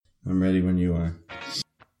I'm ready when you are.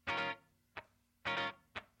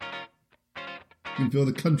 You can feel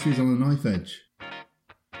the country's on a knife edge.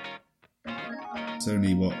 It's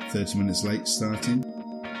only, 30 minutes late starting?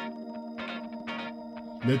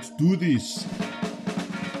 Let's do this!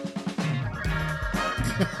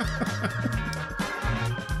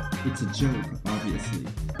 It's a joke, obviously.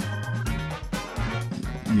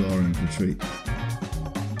 You're in for a treat.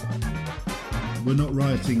 We're not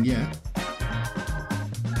rioting yet.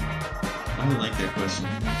 I don't like that question.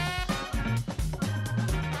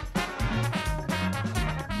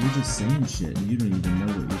 You're just saying shit and you don't even know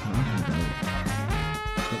what you're talking about.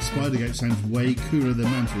 That Spidergate sounds way cooler than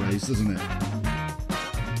Manta Rays, doesn't it?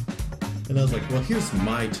 And I was like, well, here's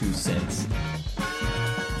my 2 cents.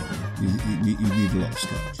 You need a lot of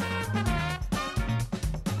scotch.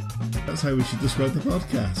 That's how we should describe the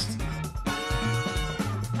podcast.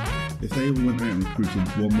 If they all went out and recruited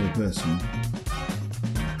one more person,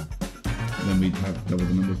 then we'd have double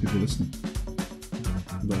the number of people listening.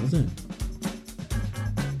 Well then.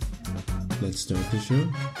 Let's start the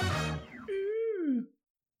show.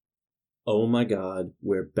 Oh my god,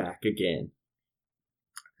 we're back again.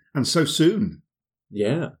 And so soon.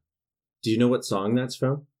 Yeah. Do you know what song that's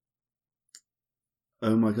from?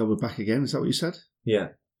 Oh my god, we're back again. Is that what you said? Yeah.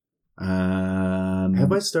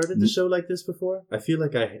 Have I started the show like this before? I feel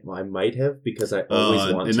like I might have because I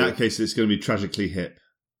always want to. In that case, it's going to be Tragically Hip.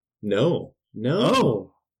 No.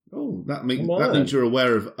 Oh, that means you're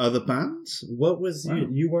aware of other bands? What was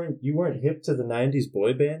you weren't hip to the 90s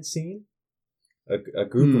boy band scene? A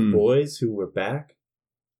group of boys who were back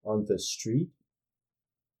on the street?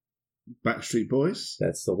 Backstreet Boys?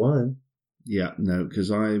 That's the one. Yeah, no, because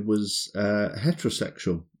I was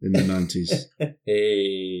heterosexual in the 90s.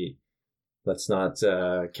 Hey, let's not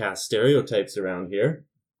cast stereotypes around here.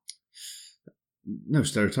 No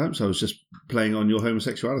stereotypes. I was just playing on your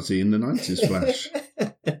homosexuality in the 90s, Flash.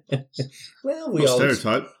 Well,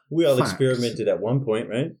 we all experimented at one point,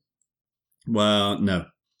 right? Well, no.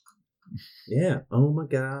 Yeah. Oh my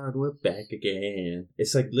god, we're back again.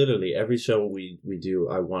 It's like literally every show we do,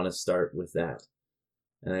 I want to start with that.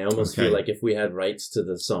 And I almost feel like if we had rights to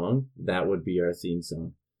the song, that would be our theme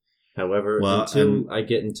song. However, until I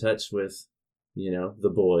get in touch with,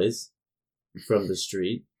 the boys from the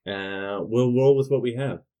street, we'll roll with what we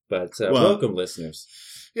have. But welcome, listeners.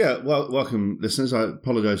 Yeah, well, welcome, listeners. I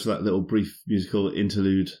apologise for that little brief musical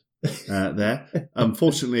interlude there.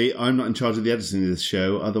 Unfortunately, I'm not in charge of the editing of this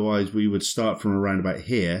show. Otherwise, we would start from around about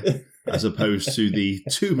here, as opposed to the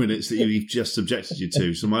 2 minutes that you've just subjected you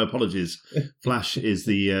to. So my apologies. Flash is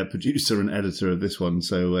the producer and editor of this one,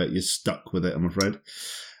 so you're stuck with it, I'm afraid.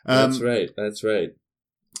 That's right.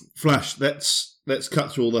 Flash, let's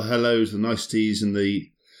cut through all the hellos, the niceties, and the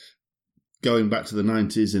going back to the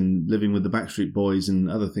 90s and living with the Backstreet Boys and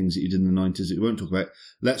other things that you did in the 90s that we won't talk about.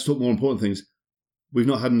 Let's talk more important things. We've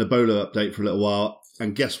not had an Ebola update for a little while,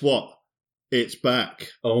 and guess what? It's back.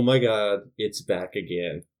 Oh my god, it's back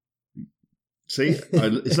again. See?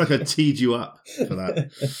 It's like I teed you up for that.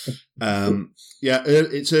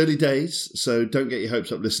 It's early days, so don't get your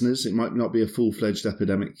hopes up, listeners. It might not be a full-fledged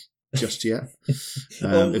epidemic just yet.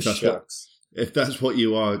 If that's what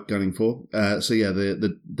you are gunning for.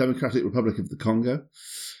 The Democratic Republic of the Congo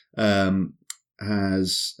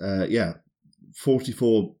has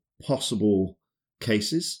 44 possible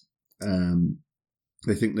cases.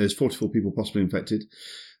 They think there's 44 people possibly infected.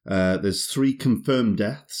 There's 3 confirmed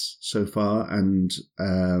deaths so far and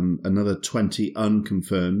another 20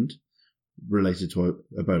 unconfirmed related to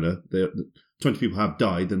Ebola. 20 people have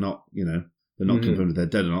died. They're not, they're not confirmed if they're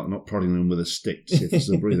dead or not. They're not prodding them with a stick to see if they're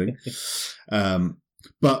still breathing.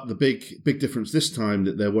 But the big difference this time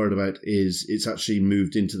that they're worried about is it's actually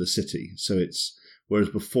moved into the city. So whereas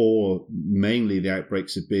before, mainly the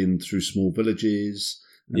outbreaks have been through small villages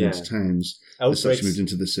and into towns. Outbreaks it's actually moved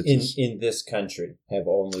into the cities. In this country have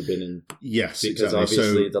only been in... Yes, because exactly.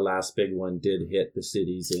 obviously the last big one did hit the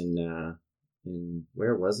cities in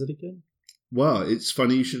where was it again? Well, it's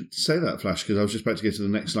funny you should say that, Flash, because I was just about to get to the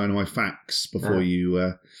next line of my facts before you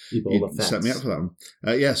set me up for that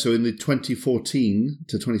one. So in the 2014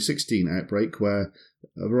 to 2016 outbreak, where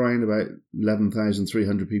around about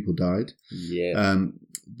 11,300 people died,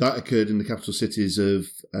 that occurred in the capital cities of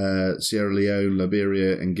Sierra Leone,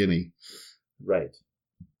 Liberia, and Guinea. Right.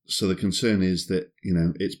 So the concern is that,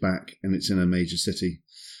 it's back and it's in a major city.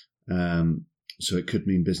 So it could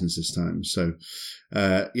mean business this time. So,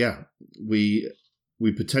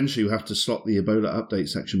 we potentially have to slot the Ebola update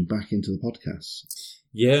section back into the podcast.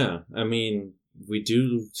 Yeah, I mean, we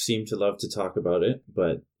do seem to love to talk about it,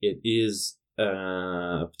 but it is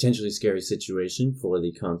a potentially scary situation for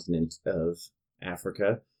the continent of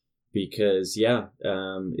Africa. because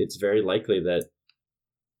it's very likely that,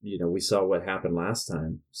 we saw what happened last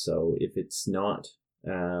time. So if it's not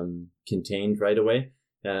contained right away,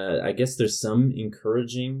 I guess there's some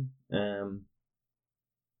encouraging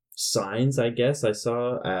signs. I guess I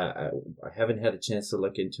saw. I haven't had a chance to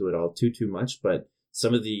look into it all too much, but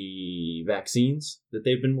some of the vaccines that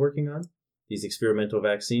they've been working on, these experimental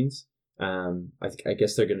vaccines, I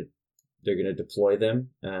guess they're gonna deploy them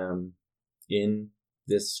in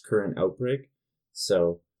this current outbreak.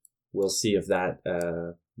 So we'll see if that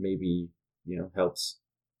maybe helps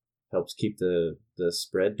keep the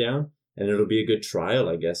spread down, and it'll be a good trial,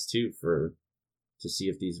 I guess, too, to see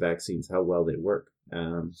if these vaccines, how well they work.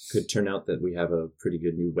 Could turn out that we have a pretty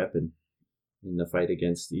good new weapon in the fight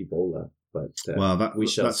against Ebola. But we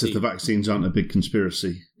shall that's see. If the vaccines aren't a big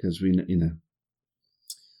conspiracy, because we.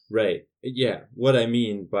 Right. Yeah. What I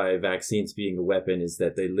mean by vaccines being a weapon is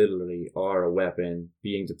that they literally are a weapon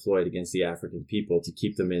being deployed against the African people to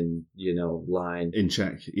keep them in, line. In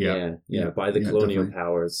check. Yeah. By the colonial definitely.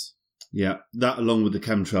 Powers. Yeah. That, along with the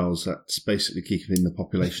chemtrails, that's basically keeping the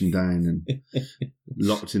population down and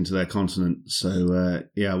locked into their continent. So,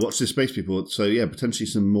 watch this space, people. So, potentially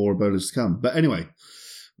some more Ebolas to come. But anyway,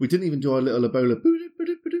 we didn't even do our little Ebola.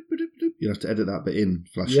 You have to edit that bit in,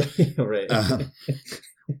 Flash. Yeah, right.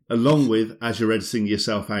 Along with, as you're editing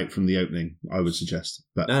yourself out from the opening, I would suggest.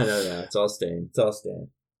 But No, it's all staying.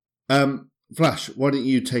 Flash, why don't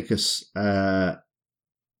you take us,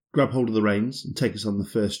 grab hold of the reins and take us on the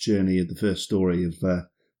first journey of the first story of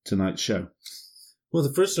tonight's show? Well,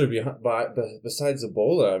 the first story besides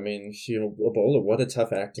Ebola, Ebola, what a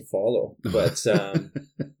tough act to follow. But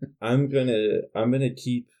I'm gonna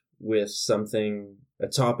keep with a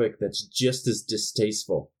topic that's just as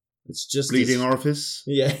distasteful. It's just bleeding orifice.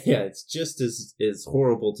 Yeah. It's just as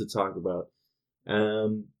horrible to talk about.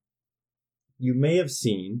 You may have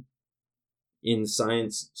seen in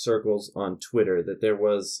science circles on Twitter that there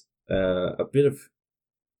was a bit of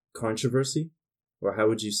controversy, or how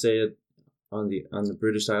would you say it on the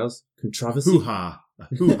British Isles? Controversy. Hoo-ha.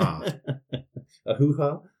 A hoo-ha. A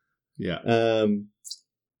hoo-ha. Yeah.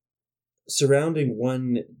 Surrounding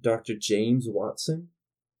one Dr. James Watson,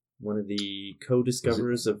 one of the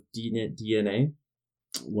co-discoverers of DNA.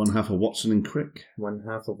 One half of Watson and Crick. One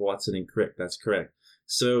half of Watson and Crick, that's correct.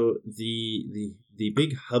 So the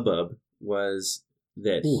big hubbub was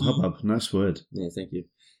that hubbub, nice word. Yeah, thank you.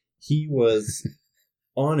 He was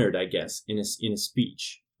honored, I guess, in a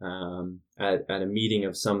speech at a meeting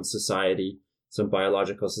of some society, some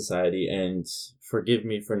biological society, and forgive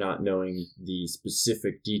me for not knowing the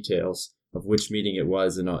specific details of which meeting it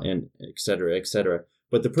was, and et cetera, et cetera.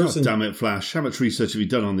 But the person... God damn it, Flash. How much research have you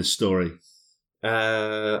done on this story?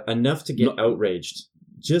 Enough to get outraged.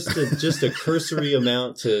 Just a cursory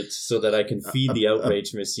amount so that I can feed the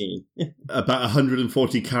outrage machine. About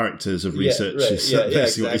 140 characters of research is basically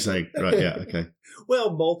exactly what you're saying. Right, yeah, okay.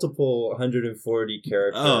 Well, multiple 140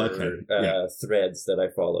 character threads that I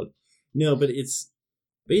followed. No, but it's...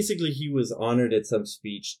 Basically, he was honored at some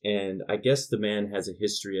speech, and I guess the man has a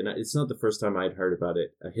history, and it's not the first time I'd heard about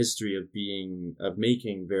it, a history of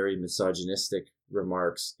making very misogynistic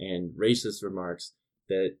remarks and racist remarks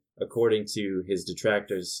that, according to his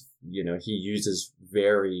detractors, he uses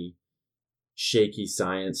very shaky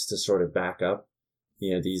science to sort of back up,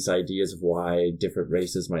 these ideas of why different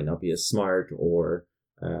races might not be as smart, or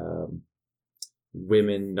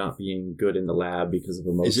women not being good in the lab because of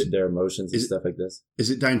their emotions and stuff like this. Is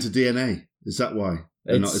it down to DNA? Is that why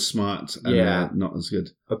they're not as smart and not as good?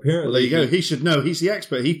 Apparently, well, there you go. He should know. He's the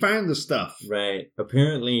expert. He found the stuff. Right.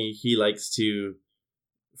 Apparently, he likes to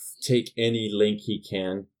take any link he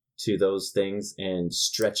can to those things and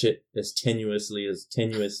stretch it as tenuously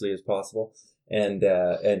as possible, and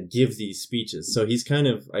give these speeches. So he's kind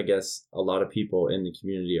of, I guess, a lot of people in the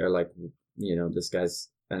community are like, this guy's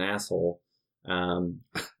an asshole.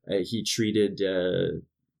 He treated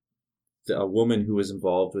a woman who was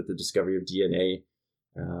involved with the discovery of DNA.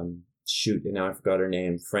 And now I forgot her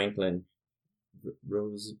name. Franklin.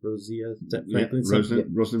 Rosalind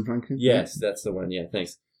Franklin? Yes, that's the one. Yeah,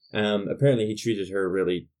 thanks. Apparently he treated her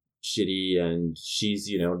really shitty, and she's,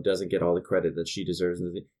 doesn't get all the credit that she deserves.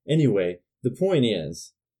 Anyway, the point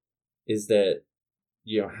is that,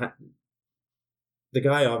 the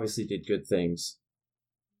guy obviously did good things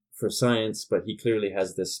for science, but he clearly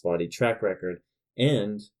has this spotty track record.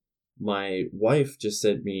 And my wife just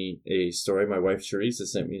sent me a story. My wife Teresa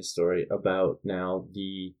sent me a story about now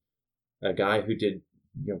a guy who did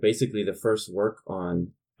basically the first work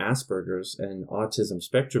on Asperger's and autism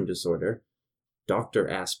spectrum disorder, Dr.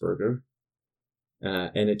 Asperger,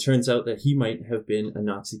 and it turns out that he might have been a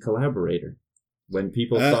Nazi collaborator. when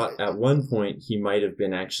people thought at one point he might have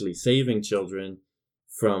been actually saving children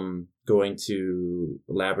from going to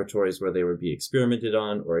laboratories where they would be experimented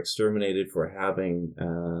on or exterminated for having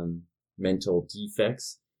mental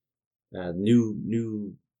defects.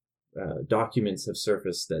 New documents have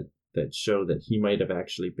surfaced that show that he might have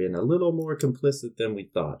actually been a little more complicit than we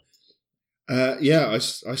thought. I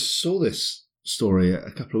saw this story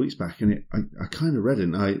a couple of weeks back, and I kind of read it,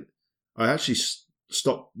 and I actually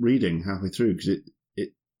stopped reading halfway through because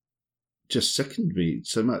it just sickened me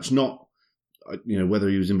so much. Not, whether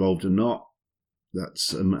he was involved or not,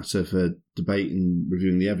 that's a matter for debate and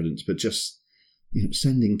reviewing the evidence, but just,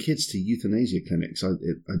 sending kids to euthanasia clinics, I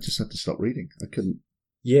just had to stop reading. I couldn't.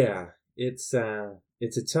 Yeah, it's a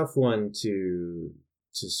tough one to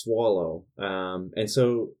swallow. And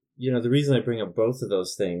so, the reason I bring up both of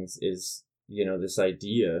those things is, this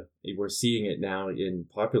idea, we're seeing it now in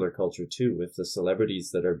popular culture too, with the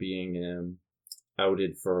celebrities that are being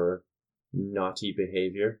outed for naughty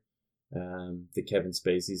behavior, the Kevin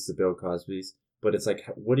Spaceys, the Bill Cosbys. But it's like,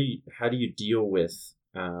 how do you deal with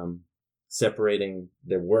separating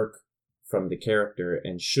the work from the character,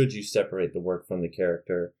 and should you separate the work from the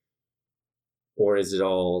character, or is it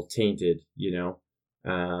all tainted? There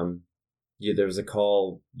was a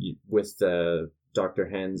call with Dr.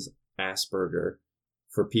 Hen's Asperger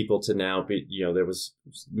for people to now be, there was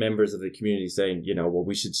members of the community saying, well,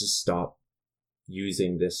 we should just stop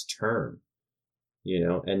using this term,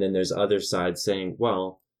 and then there's other sides saying,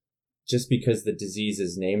 well, just because the disease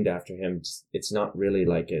is named after him, it's not really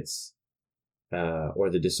like it's, or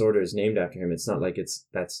the disorder is named after him. It's not like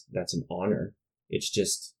that's an honor. It's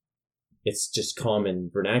just common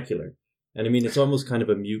vernacular. And I mean, it's almost kind of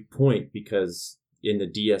a moot point, because in the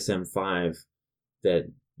DSM-5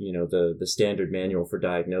 that, the standard manual for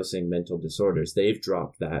diagnosing mental disorders, they've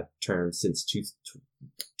dropped that term since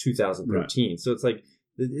 2013. Right. So it's like,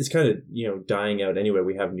 it's kind of, dying out anyway.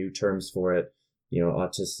 We have new terms for it,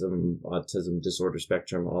 autism disorder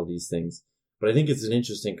spectrum, all these things. But I think it's an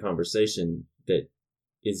interesting conversation that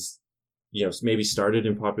is, maybe started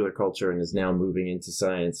in popular culture and is now moving into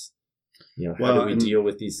science. How do we deal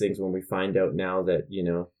with these things when we find out now that,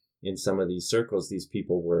 in some of these circles, these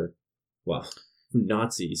people were,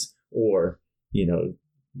 Nazis, or,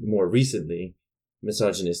 more recently,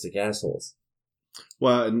 misogynistic assholes.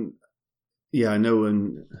 Well, and I know,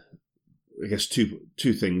 and I guess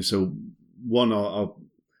two things. So one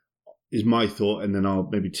is my thought, and then I'll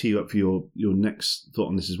maybe tee you up for your next thought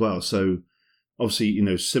on this as well. So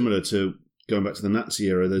obviously, similar to going back to the Nazi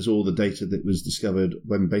era, there's all the data that was discovered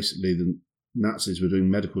when basically the Nazis were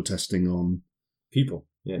doing medical testing on people.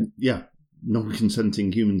 Yeah,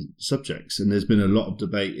 non-consenting human subjects. And there's been a lot of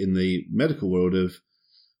debate in the medical world of,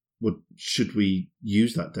 should we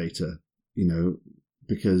use that data?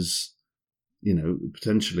 Because,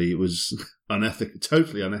 potentially it was unethical,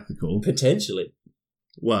 totally unethical. Potentially.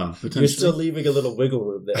 Well, potentially. You're still leaving a little wiggle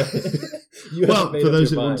room there. For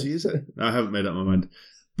those who want to use it. I haven't made up my mind.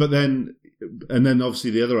 But then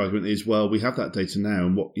obviously the other argument is, well, we have that data now,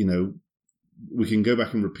 and we can go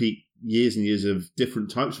back and repeat years and years of different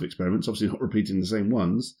types of experiments, obviously not repeating the same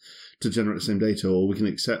ones, to generate the same data, or we can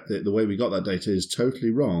accept that the way we got that data is totally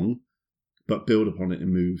wrong, but build upon it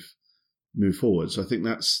and move forward. So I think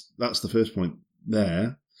that's the first point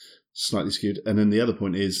there, slightly skewed. And then the other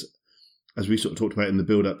point is, as we sort of talked about in the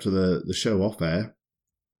build up to the show off air,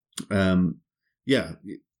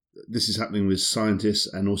 this is happening with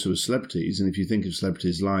scientists and also with celebrities. And if you think of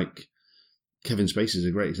celebrities like Kevin Spacey is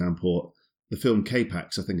a great example. The film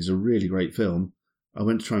K-Pax, I think, is a really great film. I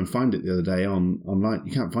went to try and find it the other day online.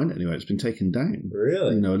 You can't find it anywhere. It's been taken down.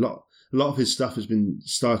 Really? A lot of his stuff has been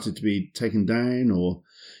started to be taken down, or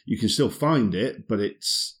you can still find it, but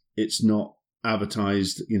it's not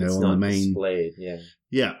advertised, it's on not the main displayed. Yeah.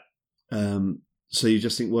 Yeah. So you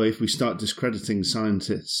just think, well, if we start discrediting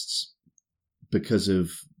scientists because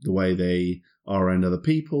of the way they are around other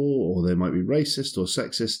people, or they might be racist or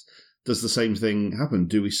sexist, does the same thing happen?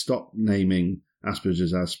 Do we stop naming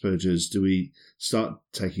Asperger's? Do we start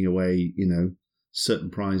taking away, certain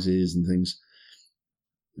prizes and things?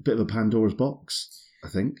 A bit of a Pandora's box, I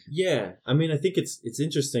think. Yeah. I mean, I think it's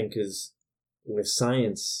interesting because with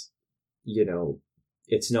science,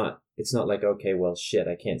 it's not like, okay, well, shit,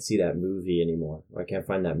 I can't see that movie anymore. I can't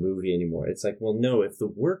find that movie anymore. It's like, well, no, if the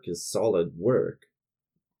work is solid work,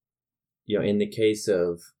 in the case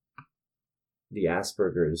of the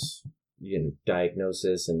Asperger's,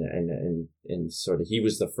 diagnosis and sort of, he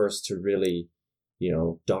was the first to really,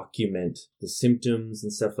 document the symptoms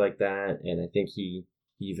and stuff like that. And I think he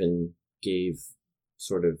even gave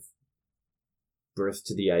sort of birth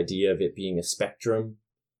to the idea of it being a spectrum,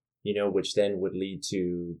 which then would lead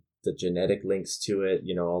to the genetic links to it,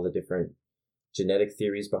 all the different genetic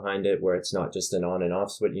theories behind it, where it's not just an on and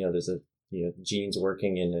off switch. There's genes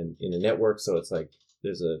working in a network, so it's like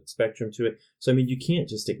there's a spectrum to it. So I mean, you can't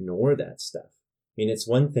just ignore that stuff. I mean, it's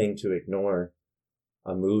one thing to ignore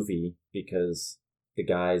a movie because the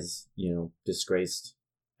guy's disgraced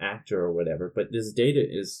actor or whatever, but this data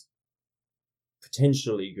is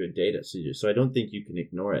potentially good data, so I don't think you can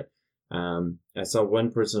ignore it. I saw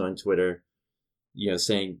one person on Twitter,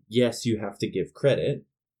 saying, yes, you have to give credit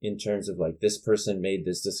in terms of like, this person made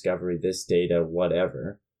this discovery, this data,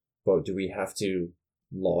 whatever, but do we have to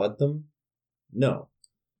laud them? No.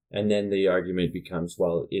 And then the argument becomes,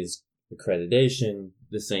 well, is accreditation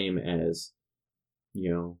the same as,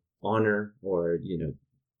 honor or,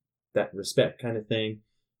 that respect kind of thing?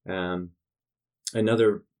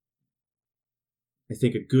 Another, I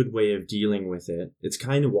think, a good way of dealing with it, it's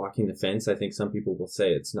kind of walking the fence. I think some people will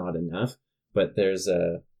say it's not enough, but there's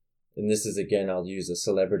and this is, again, I'll use a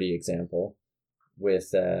celebrity example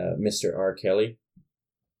with Mr. R. Kelly.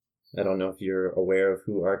 I don't know if you're aware of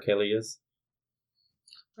who R. Kelly is.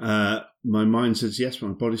 My mind says yes, my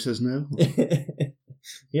body says no.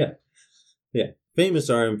 Yeah. Famous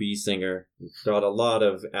R&B singer, got a lot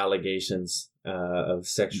of allegations of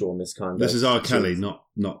sexual misconduct. This is R. Kelly,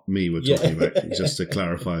 not me we're talking about, just to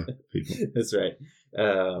clarify people. That's right.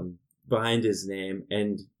 Behind his name,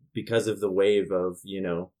 and because of the wave of,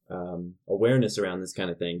 awareness around this kind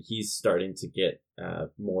of thing, he's starting to get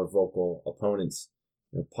more vocal opponents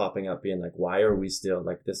popping up, being like, why are we still,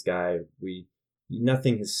 like, this guy,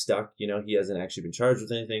 nothing has stuck, he hasn't actually been charged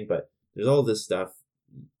with anything, but there's all this stuff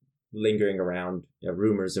lingering around,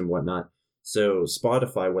 rumors and whatnot. So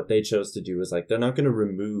Spotify, what they chose to do is like, they're not going to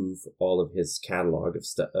remove all of his catalog of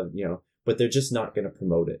stuff, but they're just not going to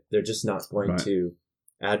promote it. They're just not going to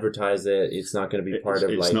advertise it. It's not going to be part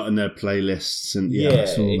of, it's not in their playlists and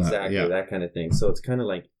exactly that kind of thing. So it's kind of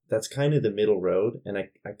like, that's kind of the middle road. And I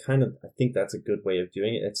think that's a good way of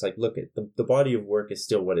doing it. It's like, look, at the body of work is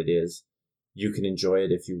still what it is. You can enjoy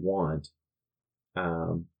it if you want.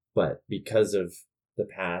 But because of the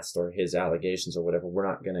past or his allegations or whatever, we're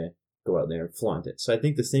not going to go out there and flaunt it. So I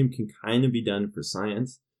think the same can kind of be done for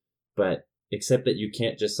science, but except that you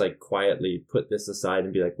can't just like quietly put this aside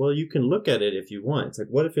and be like, well, you can look at it if you want. It's like,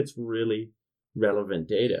 what if it's really relevant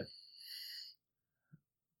data?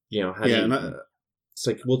 It's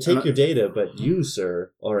like, we'll take your data, but you,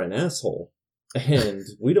 sir, are an asshole, and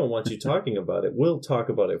we don't want you talking about it. We'll talk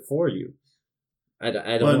about it for you. I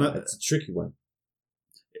don't know. It's a tricky one.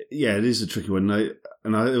 Yeah, it is a tricky one.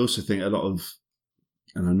 And I also think a lot of,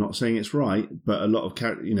 and I'm not saying it's right, but a lot of,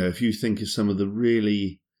 if you think of some of the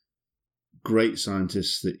really great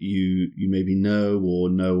scientists that you maybe know or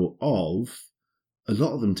know of, a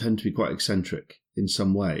lot of them tend to be quite eccentric in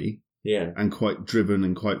some way. Yeah. And quite driven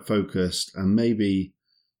and quite focused. And maybe,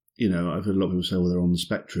 I've heard a lot of people say, well, they're on the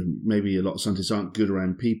spectrum. Maybe a lot of scientists aren't good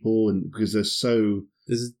around people, and because they're so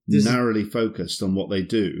narrowly focused on what they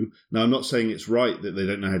do. Now, I'm not saying it's right that they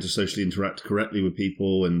don't know how to socially interact correctly with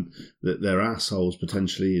people and that they're assholes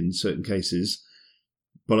potentially in certain cases.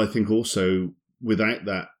 But I think also without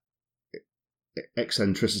that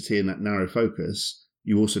eccentricity and that narrow focus,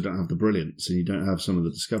 you also don't have the brilliance, and you don't have some of the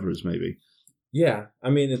discoveries maybe. Yeah, I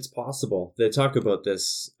mean, it's possible. They talk about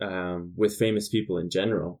this with famous people in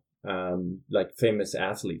general, like famous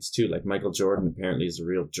athletes too. Like Michael Jordan apparently is a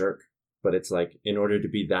real jerk. But it's like, in order to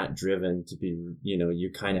be that driven, to be,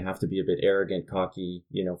 you kind of have to be a bit arrogant, cocky,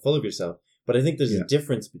 full of yourself. But I think there's a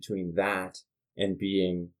difference between that and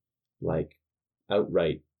being like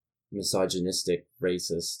outright misogynistic,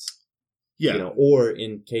 racist. Yeah. Or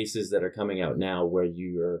in cases that are coming out now where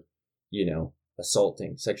you're,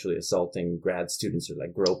 sexually assaulting grad students or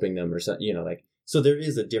like groping them or something, so there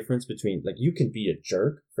is a difference between, like, you can be a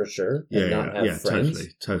jerk for sure and not have friends.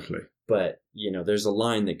 Totally. But, there's a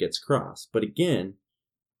line that gets crossed. But again,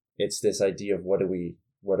 it's this idea of what do we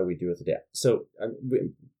do with the data? So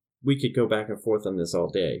we could go back and forth on this all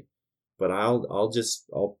day, but I'll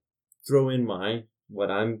throw in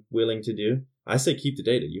what I'm willing to do. I say keep the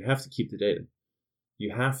data. You have to keep the data.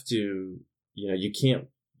 You have to, you can't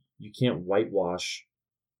whitewash.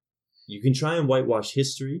 You can try and whitewash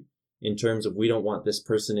history in terms of, we don't want this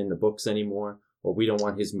person in the books anymore, or we don't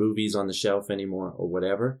want his movies on the shelf anymore, or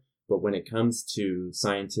whatever. But when it comes to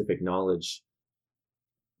scientific knowledge,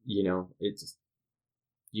 it's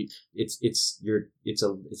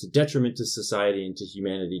a detriment to society and to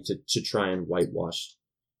humanity to try and whitewash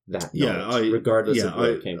that knowledge, regardless of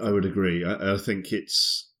where it came from. I would agree. I think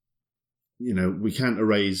it's, we can't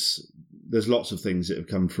erase. There's lots of things that have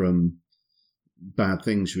come from bad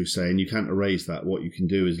things, should we say, and you can't erase that. What you can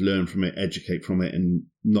do is learn from it, educate from it, and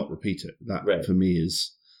not repeat it. That, for me,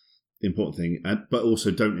 is the important thing. But also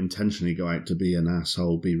don't intentionally go out to be an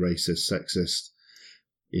asshole, be racist, sexist,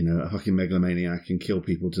 a fucking megalomaniac and kill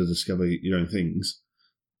people to discover your own things.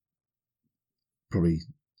 Probably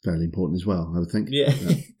fairly important as well, I would think. Yeah.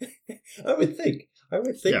 I would think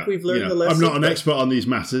we've learned the lesson. I'm not an expert on these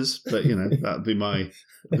matters, but that'd be my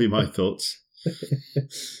thoughts.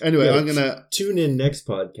 Anyway, I'm gonna tune in next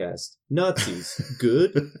podcast. Nazis,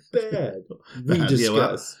 good, bad. We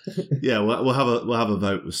discuss. We'll have a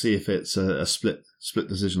vote. We'll see if it's a split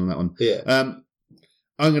decision on that one. Yeah.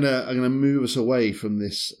 I'm gonna move us away from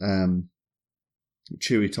this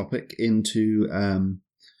cheery topic into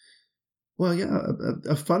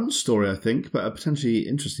a fun story, I think, but a potentially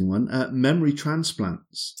interesting one. Memory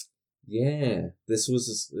transplants. Yeah, this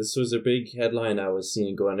was a big headline I was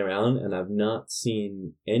seeing going around, and I've not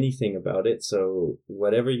seen anything about it. So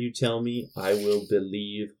whatever you tell me, I will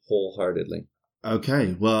believe wholeheartedly.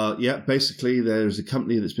 Okay, well, yeah, basically there's a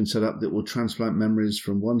company that's been set up that will transplant memories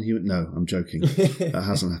from one human. No, I'm joking. That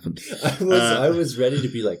hasn't happened. I was ready to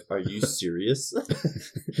be like, are you serious?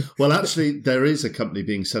 Well, actually, there is a company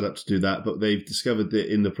being set up to do that, but they've discovered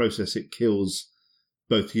that in the process it kills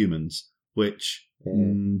both humans, which...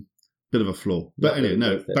 bit of a flaw. But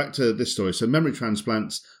anyway, back to this story. So memory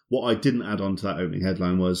transplants, what I didn't add on to that opening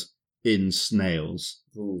headline was in snails.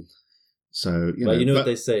 Ooh. So, what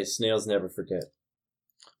they say, snails never forget.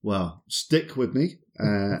 Well, stick with me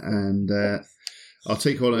and I'll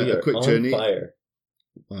take you on a quick journey. Fire.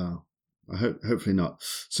 Well, hopefully not.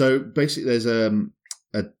 So basically there's a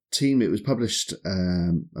team, it was published,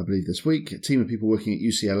 I believe this week, a team of people working at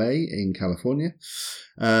UCLA in California.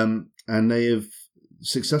 And they have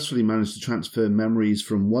successfully managed to transfer memories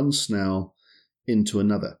from one snail into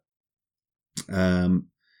another. And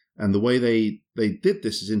the way they did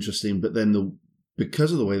this is interesting, but then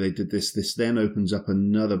because of the way they did this then opens up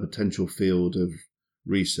another potential field of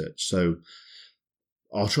research. So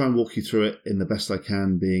I'll try and walk you through it in the best I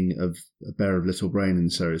can, being a bear of little brain in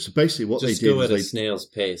this area. So basically what just they did go at is a snail's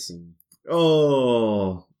pace. And...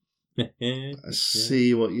 Oh, I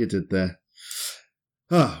see what you did there.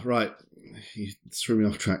 Right. You threw me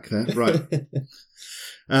off track there. Right.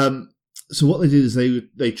 So what they did is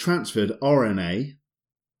they transferred RNA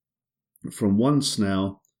from one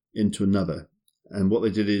snail into another. And what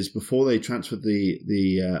they did is before they transferred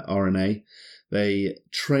the RNA, they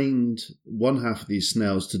trained one half of these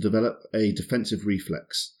snails to develop a defensive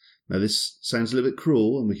reflex. Now, this sounds a little bit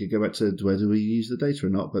cruel, and we could go back to whether we use the data or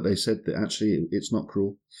not, but they said that actually it's not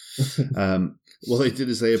cruel. What they did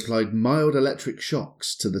is they applied mild electric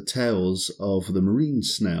shocks to the tails of the marine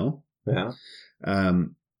snail. Yeah.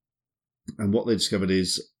 And what they discovered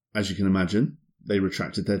is, as you can imagine, they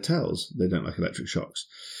retracted their tails. They don't like electric shocks.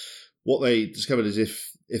 What they discovered is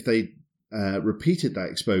if they repeated that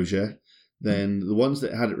exposure, then the ones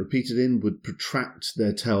that had it repeated in would protract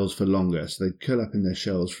their tails for longer. So they'd curl up in their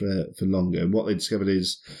shells for longer. And what they discovered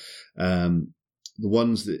is the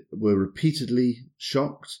ones that were repeatedly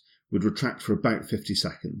shocked would retract for about 50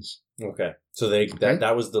 seconds. Okay. So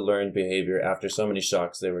that was the learned behavior. After so many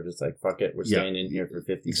shocks, they were just like, fuck it, we're staying in here for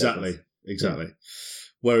 50 seconds. Exactly. Yeah.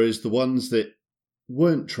 Whereas the ones that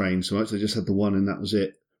weren't trained so much, they just had the one and that was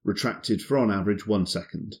it, retracted for on average 1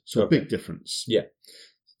 second. So a big difference. Yeah.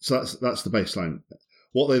 So that's the baseline.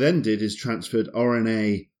 What they then did is transferred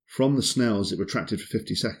RNA from the snails that retracted for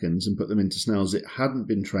 50 seconds and put them into snails that hadn't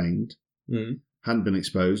been trained, hadn't been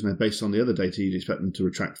exposed. Now, based on the other data, you'd expect them to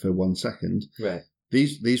retract for 1 second. Right.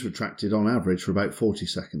 These retracted on average for about 40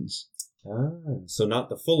 seconds. So not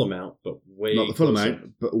the full amount, but way not the full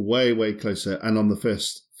amount, but way, way closer, and on the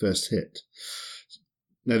first hit.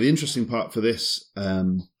 Now, the interesting part for this,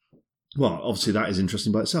 obviously that is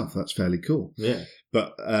interesting by itself. That's fairly cool. Yeah.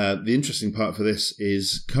 But the interesting part for this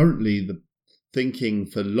is currently the thinking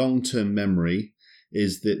for long-term memory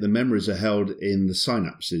is that the memories are held in the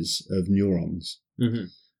synapses of neurons. Mm-hmm.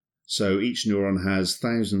 So each neuron has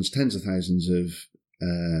thousands, tens of thousands of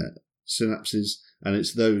synapses, and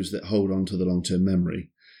it's those that hold on to the long-term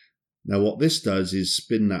memory. Now, what this does is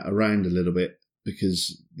spin that around a little bit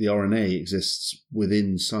because the RNA exists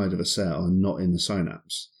within inside of a cell and not in the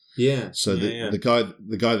synapse. Yeah. So the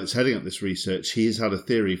guy that's heading up this research, he has had a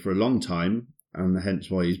theory for a long time, and hence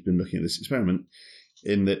why he's been looking at this experiment,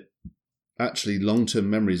 in that actually long-term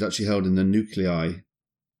memory is actually held in the nuclei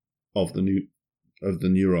of the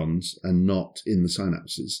neurons and not in the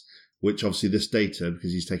synapses, which obviously this data,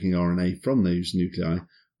 because he's taking RNA from those nuclei,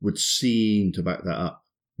 would seem to back that up.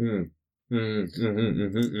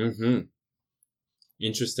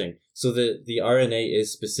 Interesting. So the RNA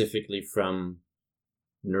is specifically from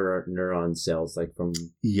neuron cells, like from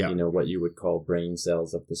what you would call brain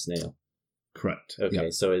cells of the snail. Correct.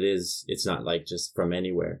 Okay, so it's not like just from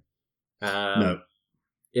anywhere. No.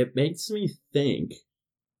 It makes me think.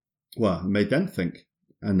 Well, it made them think,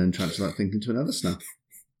 and then transfer that thinking to another snail.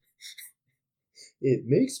 It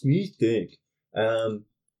makes me think. No,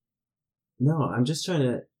 I'm just trying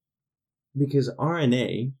to, because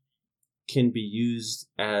RNA can be used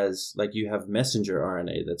as, like, you have messenger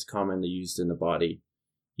RNA that's commonly used in the body.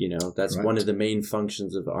 That's Correct. One of the main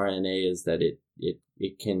functions of RNA is that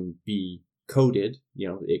it can be coded.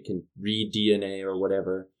 It can read DNA or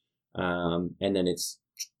whatever, and then it's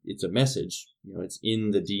a message. It's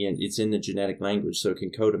in the DNA, it's in the genetic language, so it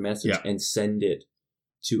can code a message and send it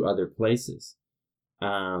to other places.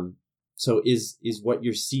 So is what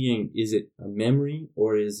you're seeing, is it a memory,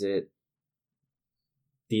 or is it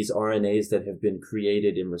these RNAs that have been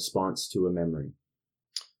created in response to a memory?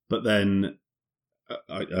 But then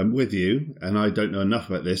I'm with you, and I don't know enough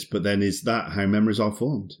about this, but then is that how memories are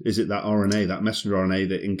formed? Is it that RNA, that messenger RNA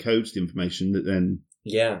that encodes the information that then...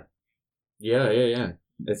 Yeah.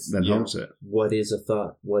 It's, then holds it. What is a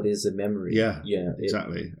thought? What is a memory? Yeah,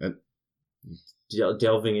 exactly.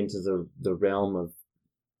 Delving into the realm of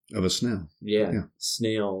a snail. Yeah,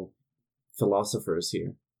 snail philosophers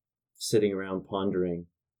here, sitting around pondering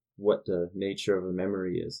what the nature of a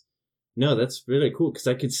memory is. No, that's really cool,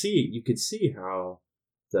 because you could see how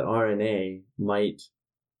the RNA might,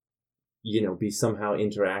 be somehow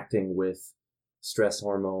interacting with stress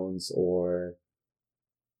hormones, or,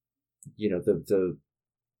 the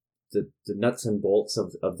nuts and bolts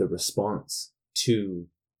of the response to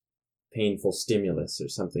painful stimulus or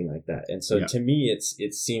something like that. And so to me,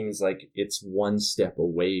 it seems like it's one step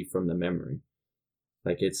away from the memory.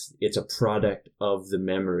 Like it's a product of the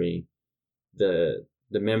memory. The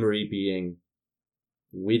memory being,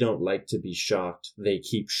 we don't like to be shocked. They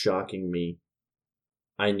keep shocking me.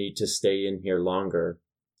 I need to stay in here longer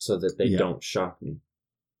so that they don't shock me.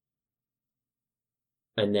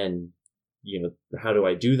 And then, how do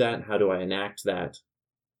I do that? How do I enact that,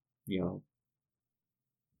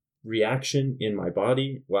 reaction in my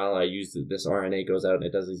body while I use this RNA goes out and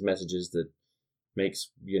it does these messages that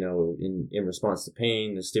makes, in response to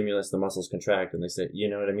pain, the stimulus, the muscles contract, and they say, you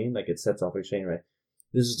know what I mean? Like, it sets off a chain reaction.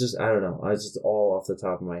 This is just, I don't know. I was just all off the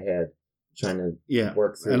top of my head trying to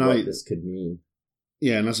work through what this could mean.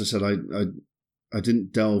 Yeah, and as I said, I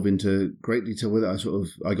didn't delve into great detail with it.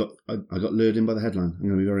 I got lured in by the headline. I'm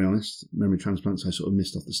going to be very honest. Memory transplants, I sort of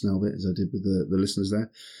missed off the snail bit, as I did with the listeners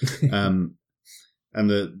there. I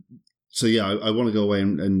want to go away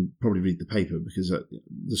and probably read the paper, because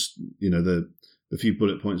the few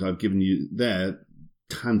bullet points I've given you there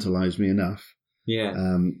tantalize me enough.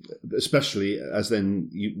 Yeah. Especially as then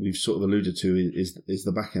we've sort of alluded to is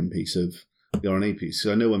the back end piece of the RNA piece.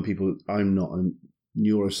 So I know I'm not a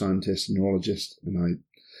neuroscientist, neurologist, and I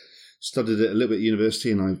studied it a little bit at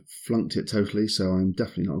university and I flunked it totally, so I'm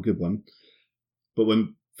definitely not a good one. But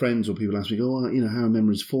when friends or people ask me, how are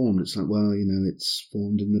memories formed? It's like, well, it's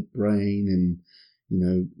formed in the brain, and,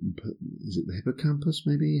 is it the hippocampus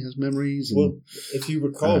maybe has memories? Well, if you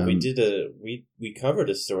recall, we covered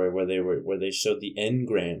a story where they showed the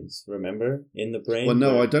engrams, remember, in the brain? Well,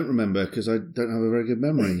 no, I don't remember, because I don't have a very good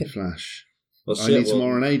memory, Flash. I need some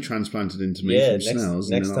RNA transplanted into me from snails.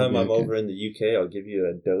 Next time I'm over in the UK, I'll give you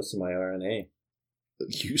a dose of my RNA.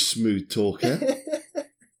 You smooth talker.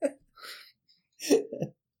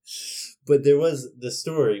 But the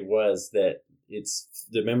story was that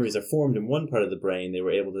the memories are formed in one part of the brain. They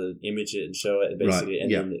were able to image it and show it, basically,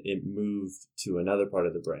 then it moved to another part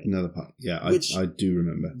of the brain. Another part, I do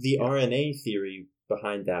remember. The RNA theory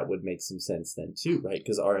behind that would make some sense then too, right?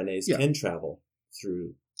 Because RNAs can travel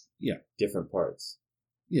through different parts.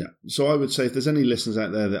 Yeah, so I would say if there's any listeners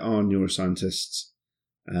out there that are neuroscientists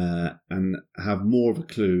and have more of a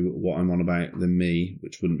clue what I'm on about than me,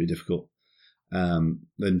 which wouldn't be difficult,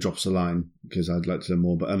 then drop us a line, because I'd like to learn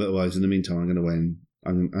more. But otherwise, in the meantime, I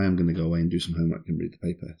am going to go away and do some homework and read the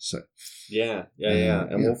paper. So and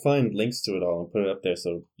we'll find links to it all and put it up there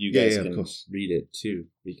so you guys can read it too.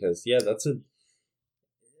 Because that's a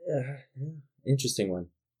interesting one.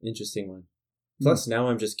 Plus, now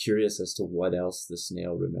I'm just curious as to what else the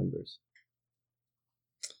snail remembers.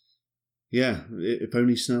 Yeah, if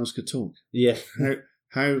only snails could talk. Yeah.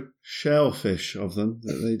 How shellfish of them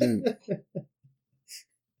that they don't.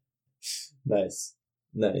 Nice.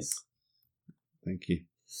 Thank you.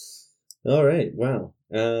 All right. Wow.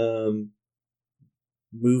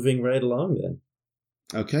 Moving right along then.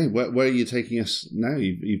 Okay. Where are you taking us now?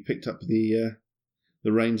 You've picked up the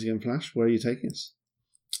reins again, Flash. Where are you taking us?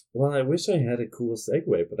 Well, I wish I had a cool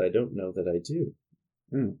segue, but I don't know that I do.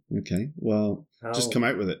 Oh, okay. Well, just come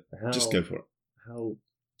out with it. Just go for it. How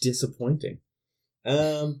disappointing.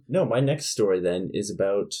 No, my next story then is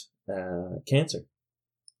about cancer.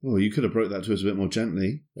 Oh, you could have broke that to us a bit more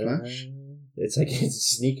gently, Flash. It's like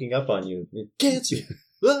it's sneaking up on you. Cancer!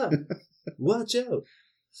 Watch out!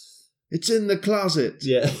 It's in the closet!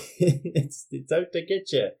 Yeah, it's out to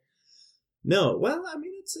get you. No, well, I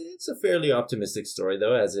mean, it's a fairly optimistic story,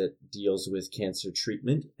 though, as it deals with cancer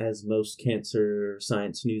treatment, as most cancer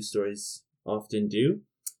science news stories often do.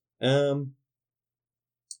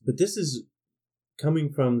 But this is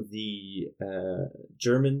coming from the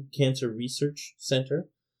German Cancer Research Center,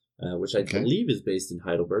 which I believe is based in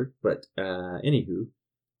Heidelberg. But anywho,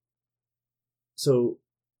 so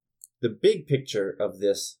the big picture of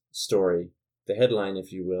this story, the headline,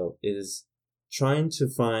 if you will, is trying to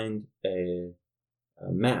find a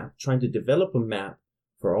map, trying to develop a map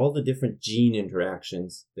for all the different gene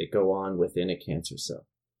interactions that go on within a cancer cell.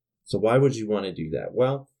 So why would you want to do that?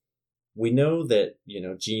 Well, we know that,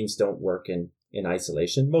 genes don't work in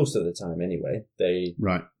isolation most of the time anyway.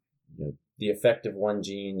 Right. The effect of one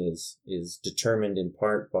gene is determined in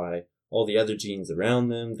part by all the other genes around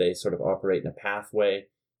them. They sort of operate in a pathway.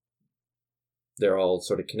 They're all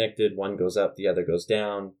sort of connected. One goes up, the other goes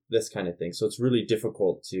down, this kind of thing. So it's really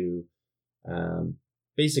difficult to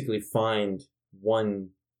basically find one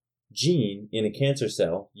gene in a cancer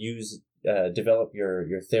cell, develop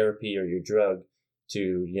your therapy or your drug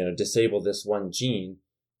to, disable this one gene,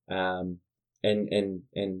 and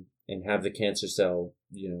have the cancer cell,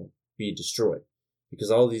 be destroyed, because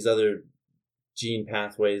all these other gene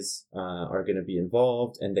pathways are going to be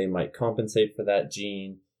involved, and they might compensate for that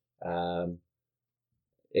gene,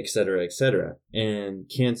 et cetera, et cetera. And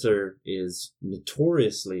cancer is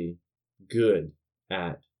notoriously good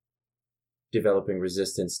at developing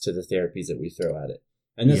resistance to the therapies that we throw at it.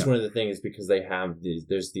 And that's one of the things, because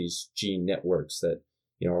there's these gene networks that,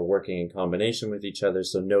 are working in combination with each other.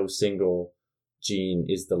 So no single gene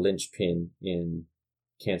is the linchpin in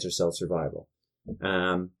cancer cell survival.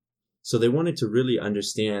 So they wanted to really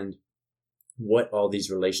understand what all these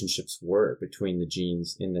relationships were between the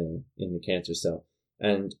genes in the cancer cell.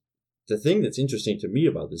 And the thing that's interesting to me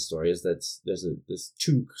about this story is that there's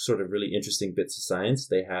two sort of really interesting bits of science.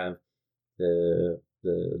 They have the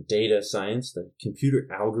data science, the computer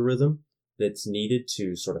algorithm that's needed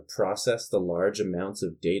to sort of process the large amounts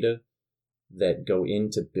of data that go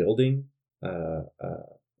into building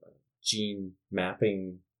gene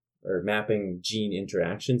mapping or mapping gene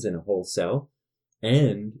interactions in a whole cell.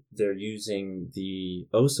 And they're using the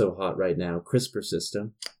so hot right now CRISPR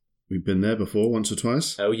system. We've been there before, once or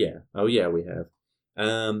twice. Oh yeah, we have.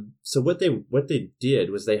 So what they did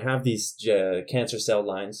was they have these cancer cell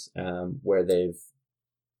lines where they've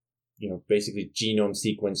basically genome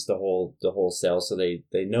sequenced the whole cell, so they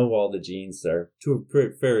know all the genes. They're to a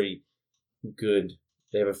very good.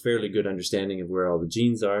 They have a fairly good understanding of where all the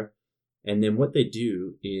genes are, and then what they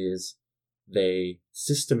do is they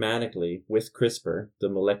systematically, with CRISPR, the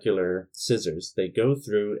molecular scissors, they go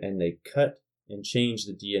through and they cut and change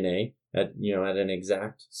the DNA at an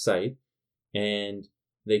exact site, and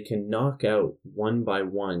they can knock out one by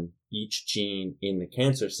one each gene in the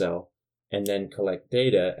cancer cell, and then collect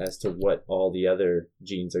data as to what all the other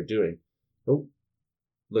genes are doing. Oh,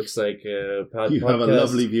 looks like you have a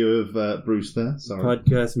lovely view of Bruce there. Sorry.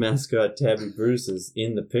 Podcast mascot Tabby Bruce is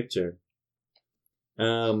in the picture.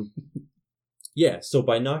 Yeah, so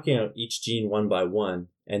by knocking out each gene one by one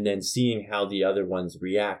and then seeing how the other ones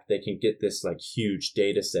react, they can get this huge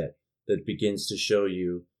data set that begins to show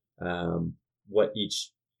you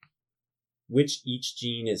which each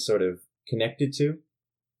gene is sort of connected to.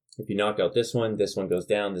 If you knock out this one goes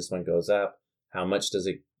down, this one goes up. How much does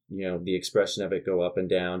it, the expression of it go up and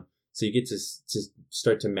down? So you get to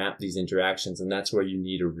start to map these interactions, and that's where you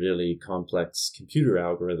need a really complex computer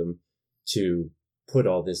algorithm to put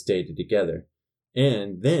all this data together.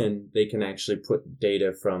 And then they can actually put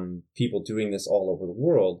data from people doing this all over the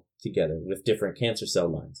world together with different cancer cell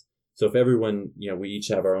lines. So if everyone, we each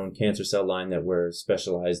have our own cancer cell line that we're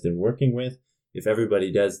specialized in working with. If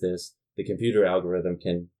everybody does this, the computer algorithm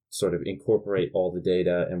can sort of incorporate all the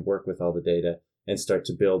data and work with all the data and start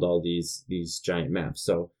to build all these giant maps.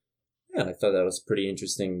 So yeah, I thought that was a pretty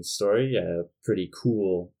interesting story, a pretty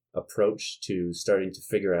cool approach to starting to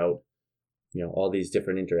figure out, all these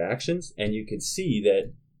different interactions. And you could see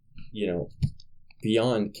that,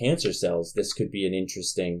 beyond cancer cells, this could be an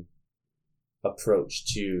interesting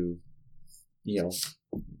approach to,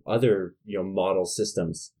 other, model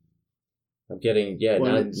systems. I'm getting,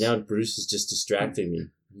 now Bruce is just distracting me.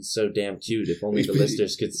 He's so damn cute. If only the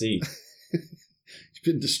listeners could see. He's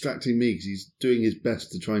been distracting me because he's doing his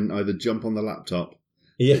best to try and either jump on the laptop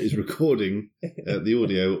that is recording the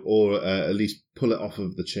audio, or at least pull it off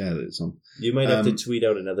of the chair that it's on. You might have to tweet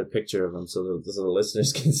out another picture of him so the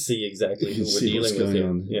listeners can see exactly who we're dealing with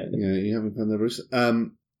here. Yeah, you haven't found that, Bruce.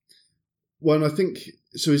 Well, and I think,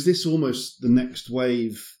 so is this almost the next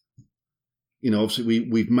wave? Obviously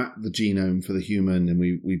we've mapped the genome for the human, and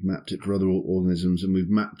we've mapped it for other organisms, and we've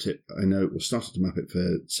mapped it, we started to map it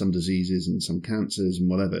for some diseases and some cancers and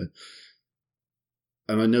whatever.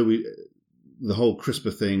 And I know the whole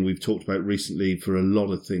CRISPR thing we've talked about recently for a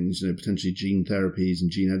lot of things, potentially gene therapies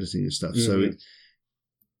and gene editing and stuff. Mm-hmm. So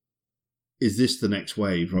is this the next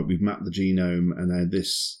wave, right? We've mapped the genome, and now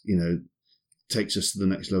this, takes us to the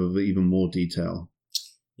next level of even more detail.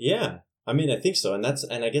 Yeah. I mean, I think so. And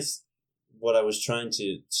I guess what I was trying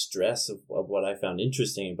to stress of what I found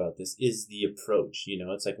interesting about this is the approach.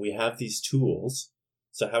 It's like we have these tools,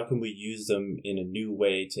 so how can we use them in a new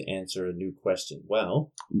way to answer a new question?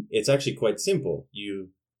 Well, it's actually quite simple.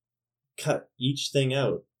 You cut each thing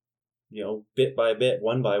out, bit by bit,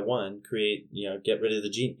 one by one, create, get rid of the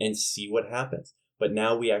gene and see what happens. But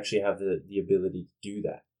now we actually have the ability to do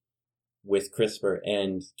that with CRISPR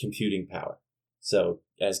and computing power. So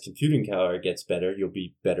as computing power gets better, you'll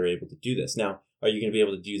be better able to do this. Now, are you going to be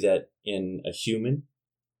able to do that in a human?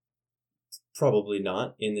 Probably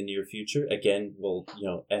not in the near future. Again,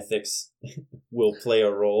 ethics will play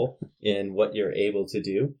a role in what you're able to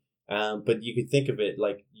do. But you could think of it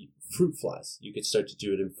like fruit flies. You could start to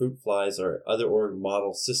do it in fruit flies or other organ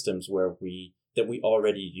model systems that we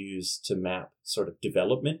already use to map sort of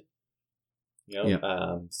development.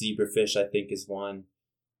 Zebrafish, I think, is one.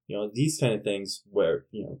 These kind of things where,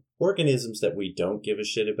 organisms that we don't give a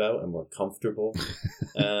shit about and we're comfortable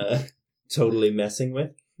totally messing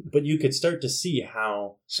with. But you could start to see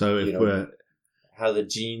how... So how the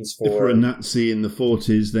genes for... If we're a Nazi in the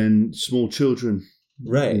 40s, then small children.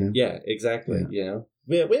 Right, yeah, exactly. Yeah.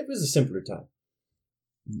 It was a simpler time.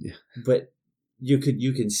 Yeah. But you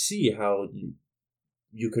can see how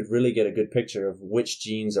you could really get a good picture of which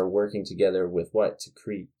genes are working together with what to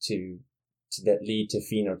create that lead to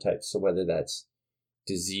phenotypes. So whether that's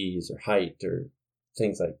disease or height or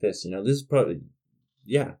things like this, this is probably,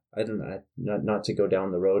 I don't know, not to go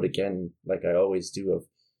down the road again, like I always do, of,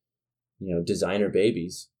 designer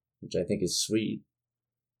babies, which I think is sweet.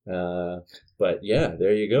 But yeah,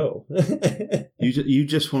 there you go. You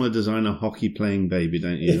just want to design a hockey playing baby,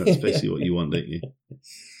 don't you? That's basically what you want, don't you?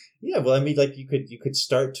 Yeah. Well, I mean, like you could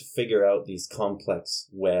start to figure out these complex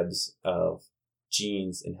webs of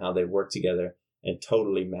genes and how they work together and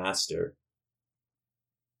totally master.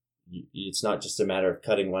 It's not just a matter of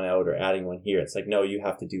cutting one out or adding one here. It's like, no, you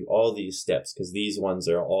have to do all these steps because these ones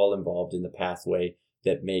are all involved in the pathway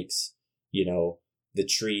that makes, the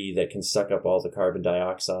tree that can suck up all the carbon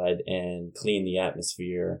dioxide and clean the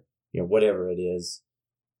atmosphere, whatever it is,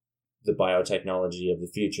 the biotechnology of the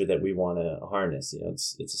future that we want to harness.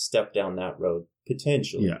 It's a step down that road.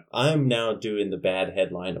 Potentially. Yeah. I'm now doing the bad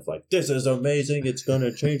headline of like, this is amazing, it's going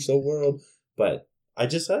to change the world. But I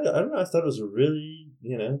don't know, I thought it was a really,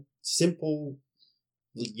 simple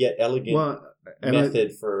yet elegant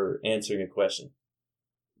method for answering a question.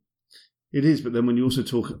 It is, but then when you also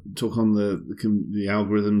talk on the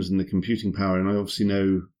algorithms and the computing power, and I obviously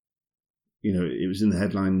know, it was in the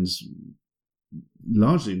headlines,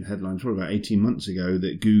 largely in the headlines, probably about 18 months ago,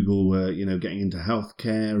 that Google were, getting into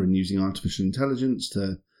healthcare and using artificial intelligence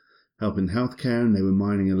to help in healthcare, and they were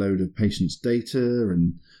mining a load of patients' data,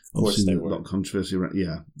 and obviously a lot of controversy around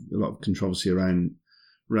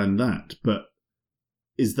that. But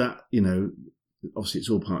is that, obviously it's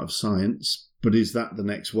all part of science, but is that the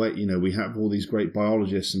next way? We have all these great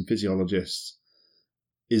biologists and physiologists.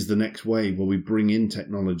 Is the next wave where we bring in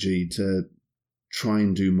technology to try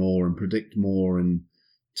and do more and predict more and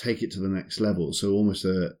take it to the next level? So almost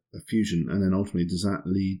a fusion. And then ultimately, does that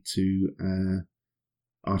lead to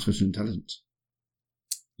artificial intelligence?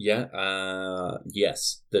 Yeah.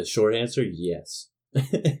 Yes. The short answer, yes.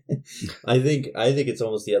 I think it's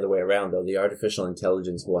almost the other way around, though. The artificial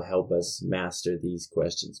intelligence will help us master these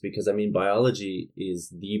questions because, I mean, biology is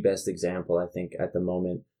the best example, I think, at the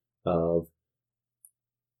moment of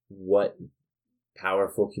what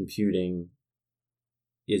powerful computing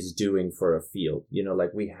is doing for a field.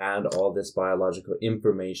 Like we had all this biological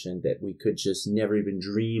information that we could just never even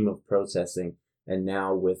dream of processing. And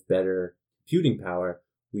now with better computing power,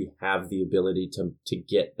 we have the ability to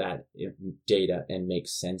get that data and make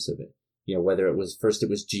sense of it. Whether it was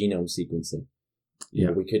genome sequencing.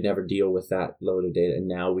 We could never deal with that load of data. And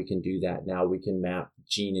now we can do that. Now we can map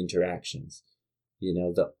gene interactions.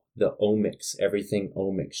 The the omics, everything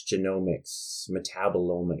omics, genomics,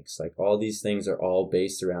 metabolomics, like all these things are all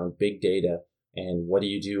based around big data and what do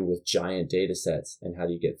you do with giant data sets and how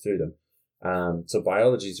do you get through them? So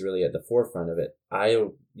biology is really at the forefront of it.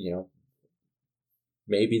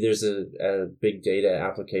 Maybe there's a big data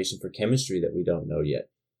application for chemistry that we don't know yet.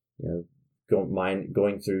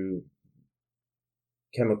 Going through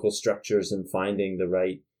chemical structures and finding the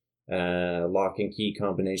right lock and key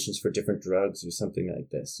combinations for different drugs or something like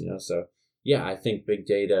this. So yeah, I think big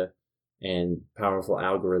data and powerful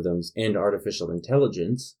algorithms and artificial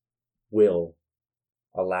intelligence will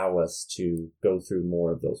allow us to go through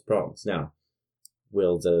more of those problems. Now,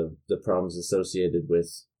 will the problems associated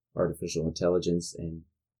with artificial intelligence and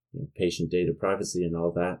patient data privacy and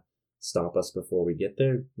all that stop us before we get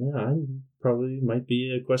there? Yeah, probably might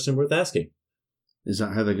be a question worth asking. Is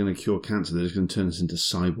that how they're going to cure cancer? They're just going to turn us into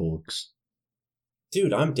cyborgs.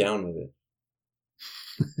 Dude, I'm down with it.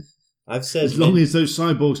 I've said as long as those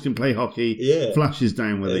cyborgs can play hockey, Flash is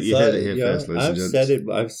down with it. You heard it here first, ladies and gents.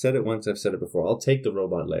 I've said it once. I've said it before. I'll take the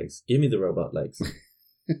robot legs. Give me the robot legs.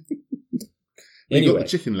 You got the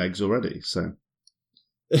chicken legs already, so.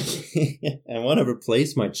 I want to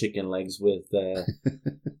replace my chicken legs with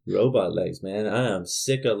robot legs, man. I am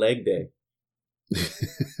sick of leg day.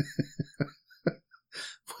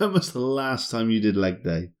 When was the last time you did leg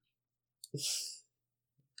day?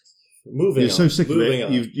 You're so sick of it.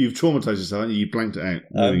 You've traumatized yourself. You blanked it out.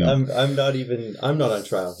 I'm not on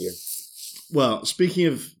trial here. Well, speaking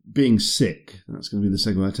of being sick, that's going to be the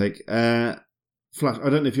segue I take. Flash, I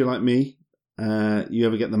don't know if you're like me. You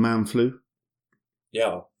ever get the man flu?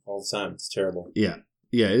 Yeah, all the time. It's terrible. Yeah,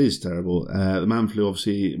 it is terrible. The man flu,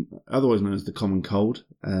 obviously, otherwise known as the common cold,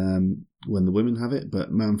 when the women have it,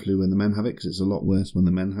 but man flu when the men have it, because it's a lot worse when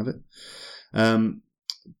the men have it.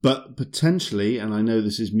 But potentially, and I know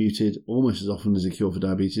this is muted almost as often as a cure for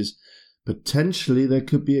diabetes, potentially there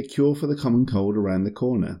could be a cure for the common cold around the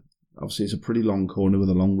corner. Obviously, it's a pretty long corner with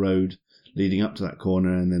a long road leading up to that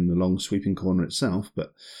corner and then the long sweeping corner itself,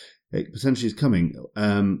 but it potentially is coming.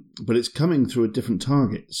 But it's coming through a different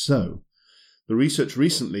target. So the research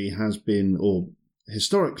recently has been, or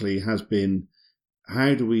historically has been,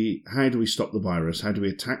 how do we stop the virus? How do we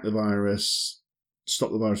attack the virus?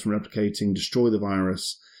 Stop the virus from replicating, destroy the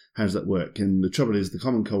virus? How does that work? And the trouble is the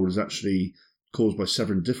common cold is actually caused by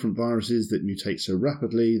 7 different viruses that mutate so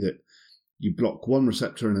rapidly that you block one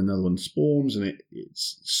receptor and another one spawns, and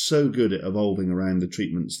it's so good at evolving around the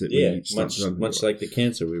treatments that we start much like the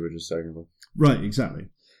cancer we were just talking about. Right, exactly.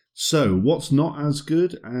 So what's not as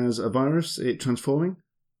good as a virus transforming?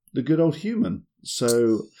 The good old human.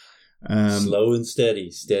 So slow and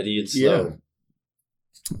steady and slow. Yeah.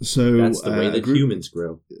 So that's the way that humans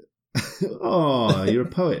grow. Oh, you're a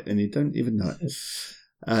poet and you don't even know it.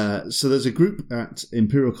 So there's a group at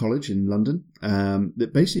Imperial College in London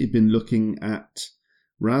that basically have been looking at,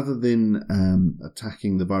 rather than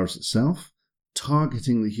attacking the virus itself,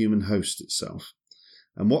 targeting the human host itself.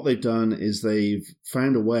 And what they've done is they've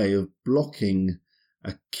found a way of blocking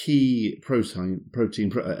a key protein,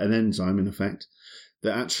 an enzyme in effect,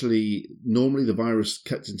 that actually, normally the virus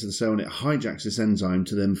cuts into the cell and it hijacks this enzyme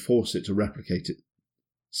to then force it to replicate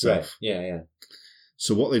itself. Right. Yeah.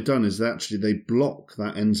 So what they've done is they block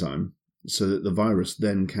that enzyme so that the virus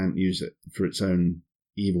then can't use it for its own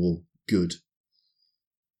evil good.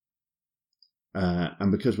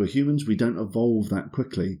 And because we're humans, we don't evolve that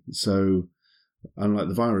quickly. So unlike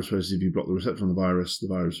the virus, whereas if you block the receptor on the virus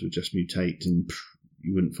would just mutate and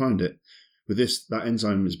you wouldn't find it. With this, that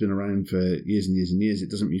enzyme has been around for years and years and years. It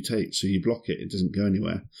doesn't mutate, so you block it. It doesn't go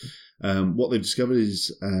anywhere. What they've discovered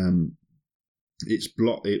is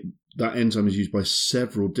that enzyme is used by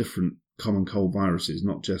several different common cold viruses,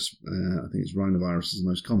 not just, I think it's rhinovirus is the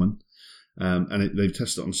most common. And they've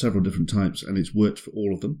tested it on several different types, and it's worked for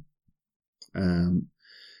all of them.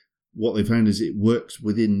 What they found is it works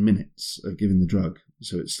within minutes of giving the drug.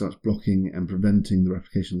 So it starts blocking and preventing the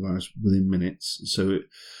replication of the virus within minutes. So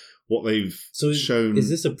what they've shown... Is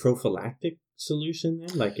this a prophylactic solution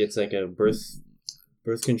then? Like it's like a birth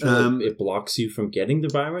control? It blocks you from getting the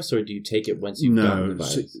virus, or do you take it once you've gotten the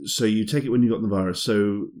virus? So you take it when you've gotten the virus.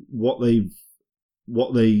 So what they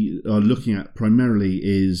are looking at primarily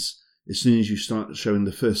is as soon as you start showing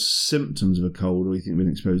the first symptoms of a cold or you think you've been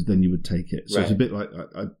exposed, then you would take it. So It's a bit like,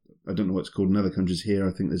 I don't know what it's called in other countries here.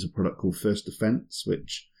 I think there's a product called First Defense,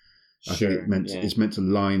 which... It's meant to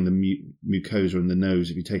line the mucosa in the nose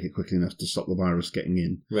if you take it quickly enough to stop the virus getting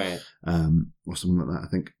in. Right. Or something like that, I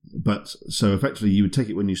think. But so effectively you would take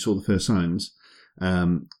it when you saw the first signs,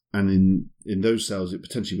 and in those cells it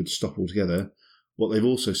potentially would stop altogether, what they've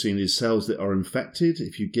also seen is cells that are infected.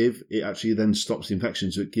 If you give, it actually then stops the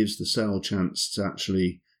infection, so it gives the cell a chance to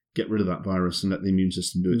actually get rid of that virus and let the immune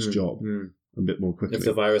system do its job a bit more quickly. If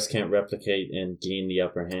the virus can't replicate and gain the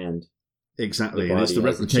upper hand. Exactly, and it's the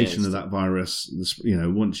replication of that virus.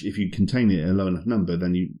 Once if you contain it in a low enough number,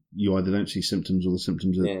 then you either don't see symptoms or the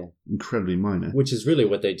symptoms are incredibly minor. Which is really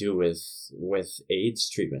what they do with AIDS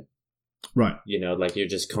treatment, right? Like you're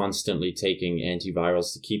just constantly taking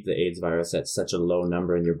antivirals to keep the AIDS virus at such a low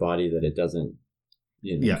number in your body that it doesn't.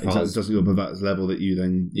 Exactly. It doesn't go above that level that you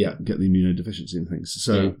then get the immunodeficiency and things.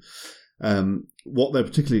 So, what they're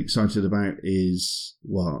particularly excited about is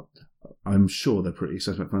I'm sure they're pretty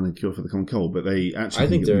excited about finding a cure for the common cold, but they actually... I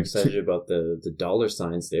think they're excited about the dollar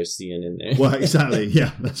signs they're seeing in there. Well, exactly,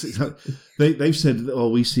 yeah. That's exactly. They've said,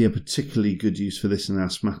 we see a particularly good use for this in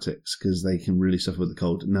asthmatics because they can really suffer with the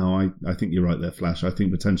cold. No, I think you're right there, Flash. I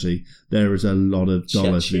think potentially there is a lot of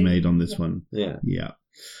dollars to be made on this one. Yeah. Yeah.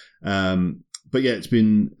 But yeah, it's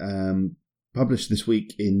been published this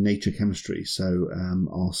week in Nature Chemistry, so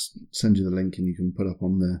I'll send you the link and you can put up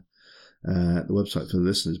on the website for the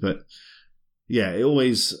listeners. But yeah,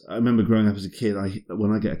 I remember growing up as a kid,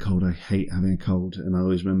 when I get a cold, I hate having a cold, and I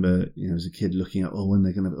always remember as a kid looking at when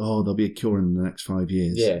they're going to there'll be a cure in the next 5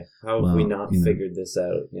 years. How have we not figured this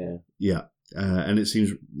out? And it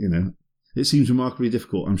seems remarkably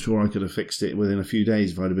difficult. I'm sure I could have fixed it within a few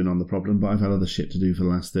days if I'd have been on the problem, but I've had other shit to do for the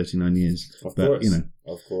last 39 years. Of course.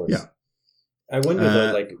 Yeah. I wonder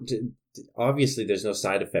though, obviously there's no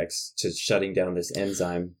side effects to shutting down this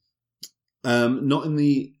enzyme. Not in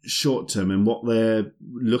the short term, and what they're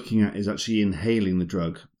looking at is actually inhaling the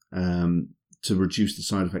drug to reduce the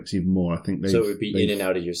side effects even more. I think so it would be in and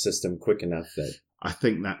out of your system quick enough that... I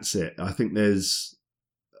think that's it. I think there's...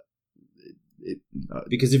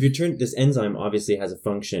 because if you turn... This enzyme obviously has a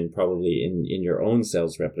function probably in your own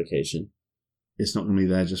cell's replication. It's not going to be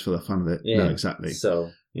there just for the fun of it. Yeah. No, exactly.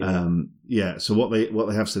 So... So what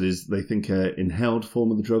they have said is they think an inhaled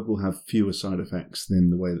form of the drug will have fewer side effects than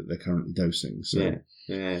the way that they're currently dosing. So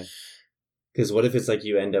because what if it's like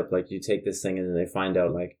you end up you take this thing and then they find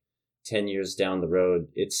out 10 years down the road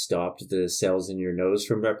it stopped the cells in your nose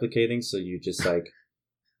from replicating, so you just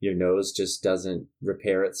your nose just doesn't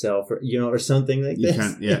repair itself, or something like this.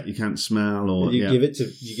 You can't smell, or you give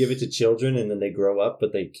it to children and then they grow up,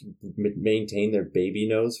 but they maintain their baby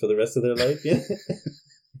nose for the rest of their life. Yeah.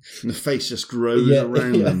 And the face just grows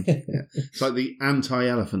around them. Yeah. It's like the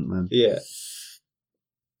anti-elephant man. Yeah.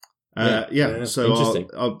 So interesting.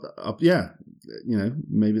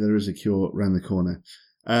 Maybe there is a cure around the corner.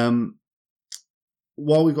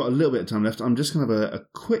 While we've got a little bit of time left, I'm just going to have a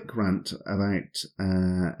quick rant about,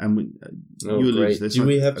 you alluded to this. Do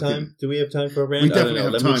we have time? Okay. Do we have time for a rant? We definitely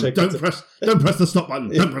have time. Don't press the stop button.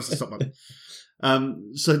 Don't press the stop button.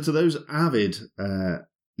 So to those avid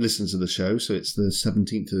listeners of the show, so it's the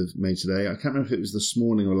 17th of May today. I can't remember if it was this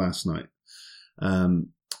morning or last night.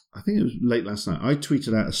 I think it was late last night. I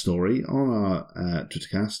tweeted out a story on our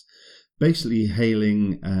Twittercast basically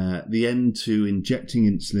hailing the end to injecting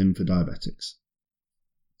insulin for diabetics.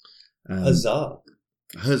 Huzzah!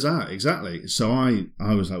 Huzzah, exactly. So I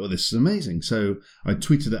was like, well, this is amazing. So I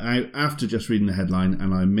tweeted it out after just reading the headline,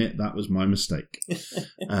 and I admit that was my mistake.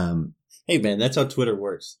 Hey, man, that's how Twitter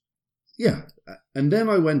works. Yeah. And then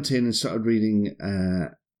I went in and started reading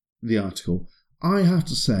the article. I have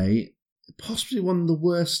to say, possibly one of the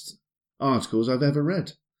worst articles I've ever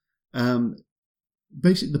read.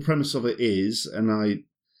 Basically, the premise of it is, and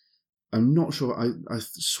I'm not sure, I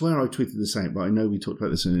swear I tweeted this out, but I know we talked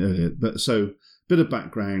about this earlier. But so, bit of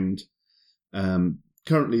background.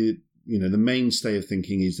 Currently, the mainstay of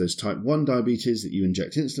thinking is there's type 1 diabetes that you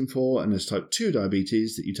inject insulin for, and there's type 2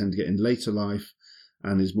 diabetes that you tend to get in later life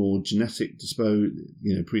and is more genetic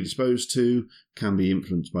predisposed to, can be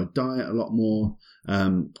influenced by diet a lot more.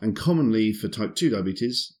 And commonly for type 2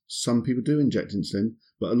 diabetes, some people do inject insulin,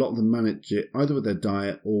 but a lot of them manage it either with their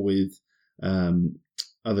diet or with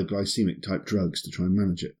other glycemic type drugs to try and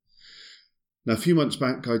manage it. Now, a few months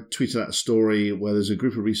back, I tweeted out a story where there's a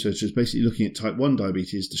group of researchers basically looking at type 1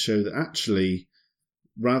 diabetes to show that actually,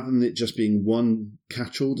 rather than it just being one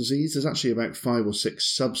catch-all disease, there's actually about 5 or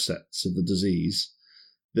 6 subsets of the disease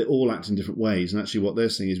that all act in different ways. And actually what they're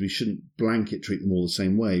saying is we shouldn't blanket treat them all the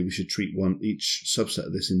same way. We should treat each subset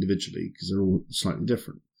of this individually because they're all slightly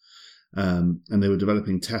different. And they were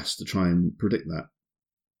developing tests to try and predict that.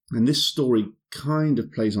 And this story kind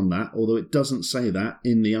of plays on that, although it doesn't say that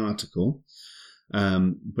in the article.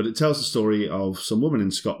 But it tells the story of some woman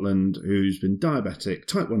in Scotland who's been diabetic,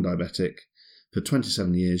 type 1 diabetic, for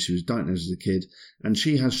 27 years. She was diagnosed as a kid, and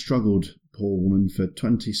she has struggled, poor woman, for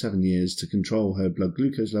 27 years to control her blood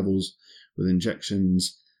glucose levels with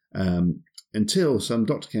injections, until some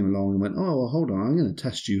doctor came along and went, oh, well, hold on, I'm going to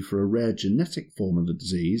test you for a rare genetic form of the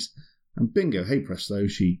disease. And bingo, hey presto,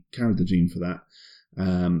 she carried the gene for that.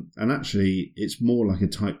 And actually, it's more like a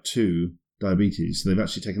type 2 diabetes. So they've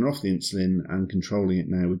actually taken her off the insulin and controlling it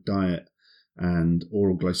now with diet and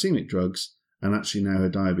oral glycemic drugs. And actually now her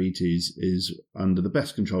diabetes is under the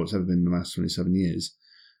best control it's ever been in the last 27 years.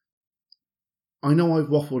 I know I've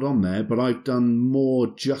waffled on there, but I've done more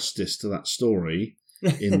justice to that story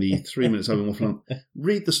in the 3 minutes I've been waffling on.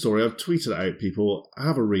 Read the story. I've tweeted it out, people.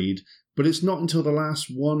 Have a read. But it's not until the last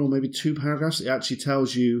 1 or maybe 2 paragraphs it actually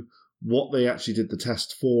tells you what they actually did the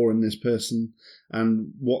test for in this person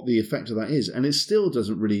and what the effect of that is. And it still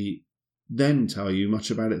doesn't really then tell you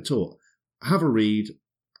much about it at all. Have a read.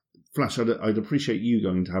 Flash, I'd appreciate you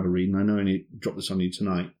going to have a read, and I know I only dropped this on you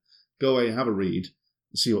tonight. Go away, have a read,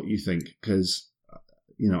 see what you think, because,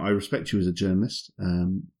 I respect you as a journalist.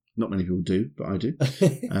 Not many people do, but I do.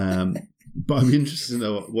 But I'd be interested to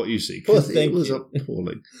know what you see, because it was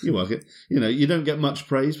appalling. You're welcome. You don't get much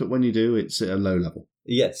praise, but when you do, it's at a low level.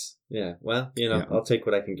 Yes. Yeah. Well, I'll take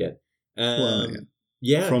what I can get.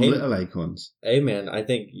 Yeah. From Little Acorns. Hey, man, I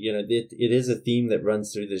think, it is a theme that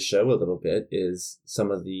runs through this show a little bit, is some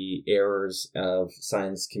of the errors of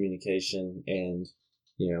science communication and,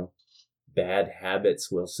 bad habits,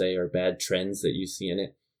 we'll say, or bad trends that you see in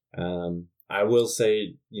it. I will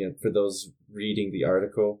say, for those reading the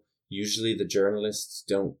article, usually the journalists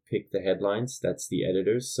don't pick the headlines. That's the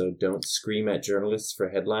editors. So don't scream at journalists for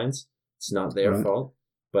headlines. It's not their fault.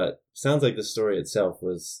 But sounds like the story itself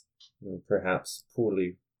was perhaps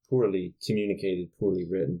poorly communicated, poorly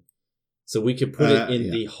written. So we could put it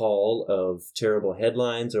in the hall of terrible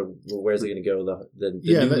headlines, or where's it going to go? The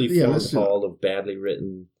newly formed hall of badly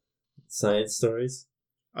written science stories?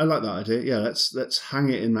 I like that idea. Yeah, let's hang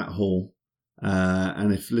it in that hall.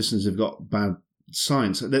 And if listeners have got bad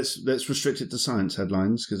science, let's restrict it to science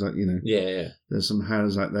headlines, because there's some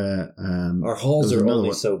howlers out there. Our halls are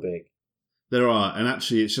only so big. There are, and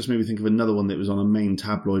actually it's just made me think of another one that was on a main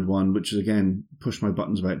tabloid one, which is again pushed my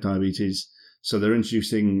buttons about diabetes. So they've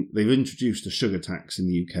introduced a sugar tax in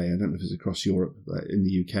the UK. I don't know if it's across Europe, but in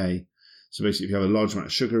the UK. So basically, if you have a large amount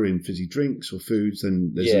of sugar in fizzy drinks or foods,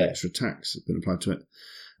 then there's an extra tax that's been applied to it.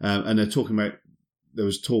 And they're talking about, there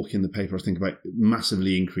was talk in the paper, I think, about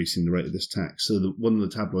massively increasing the rate of this tax. So one of the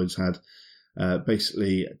tabloids had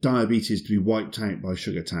basically diabetes to be wiped out by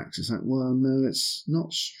sugar tax. It's like, well, no, it's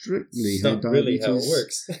not strictly how it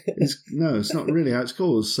works. It's not really how it's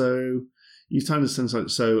caused. So you kind of sense like,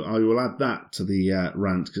 so I will add that to the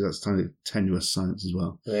rant, because that's kind of tenuous science as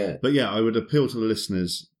well. Yeah. But yeah, I would appeal to the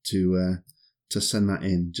listeners to send that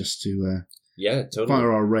in, just to totally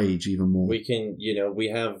fire our rage even more. We can, we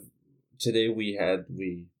have today. We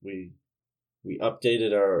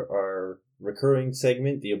updated our recurring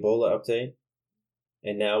segment, the Ebola update,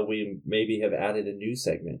 and now we maybe have added a new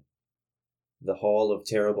segment, the Hall of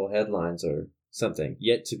Terrible Headlines or something,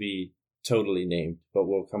 yet to be totally named, but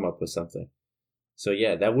we'll come up with something. So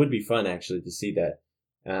yeah, that would be fun actually to see that,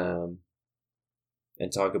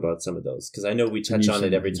 and talk about some of those, because I know we touch on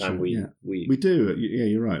it every time we do. Yeah,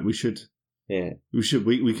 you're right. We should. Yeah, we should.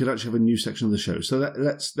 We could actually have a new section of the show. So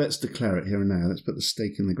let's declare it here and now. Let's put the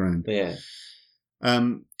stake in the ground. Yeah.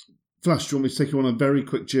 Flash, do you want me to take you on a very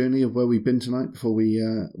quick journey of where we've been tonight before we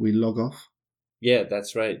log off? Yeah,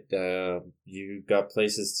 that's right. You got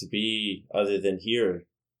places to be other than here,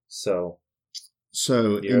 so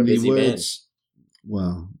in the words,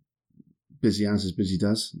 well, busy as busy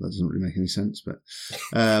does. That doesn't really make any sense, but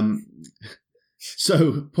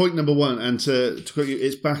so point number one, and to quote you,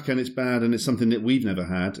 it's back and it's bad and it's something that we've never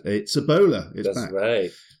had. It's Ebola. It's back. That's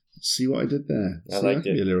right. See what I did there? I liked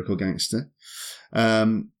it. Be a lyrical gangster.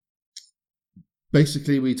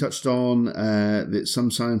 Basically, we touched on that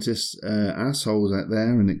some scientists are assholes out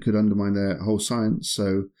there, and it could undermine their whole science.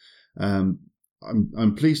 So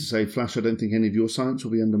I'm pleased to say, Flash, I don't think any of your science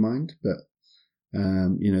will be undermined, but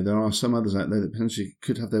there are some others out there that potentially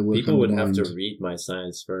could have their work People undermined. would have to read my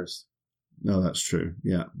science first. No, that's true.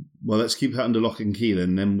 Yeah. Well, let's keep that under lock and key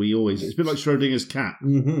then. Then it's a bit like Schrodinger's cat.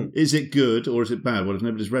 Mm-hmm. Is it good or is it bad? Well, if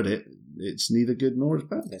nobody's read it, it's neither good nor is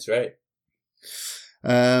bad. That's right.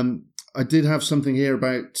 I did have something here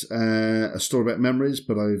about a story about memories,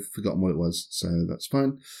 but I've forgotten what it was, so that's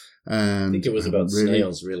fine. And I think it was about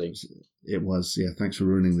snails, really. It was, yeah. Thanks for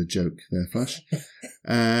ruining the joke there, Flash.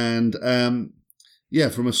 And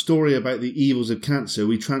from a story about the evils of cancer,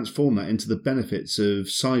 we transform that into the benefits of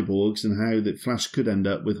cyborgs and how that Flash could end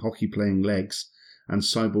up with hockey-playing legs and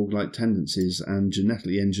cyborg-like tendencies, and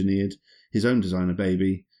genetically engineered his own designer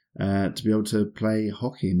baby to be able to play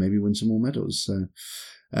hockey and maybe win some more medals. So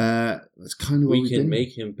that's kind of what we can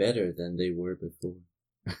make him better than they were before.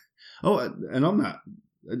 Oh, and on that,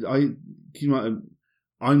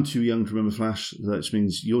 I'm too young to remember Flash, which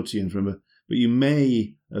means you're too young to remember. But you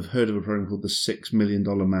may have heard of a program called The $6 Million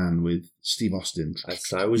Man with Steve Austin.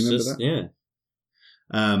 I was just, that? Yeah.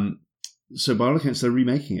 So by all accounts, they're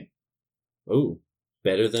remaking it. Oh,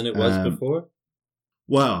 better than it was before?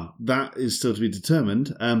 Well, that is still to be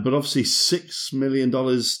determined. But obviously, $6 million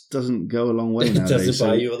doesn't go a long way nowadays. It doesn't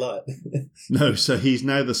buy you a lot. No, so he's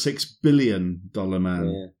now the $6 billion man.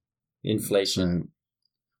 Yeah. Inflation. So,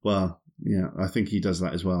 well, yeah, I think he does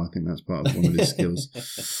that as well. I think that's part of one of his skills.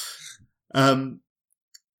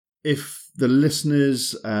 If the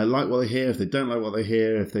listeners like what they hear, if they don't like what they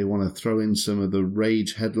hear, if they want to throw in some of the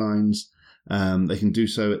rage headlines, they can do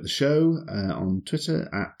so at the show on Twitter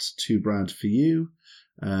at 2brad4u.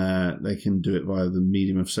 They can do it via the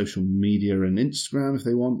medium of social media and Instagram if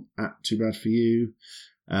they want, at 2brad4u.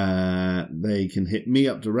 They can hit me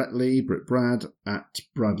up directly, Brit Brad, at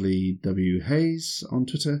Bradley W. Hayes on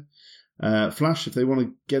Twitter. Flash, if they want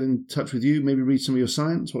to get in touch with you, maybe read some of your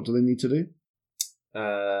science, what do they need to do?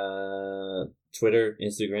 Twitter,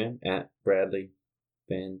 Instagram, at Bradley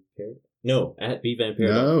Van Parrot. No, at B Van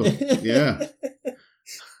Parrot. No, yeah.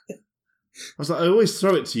 I was like, I always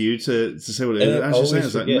throw it to you to say what it is. As you're saying, I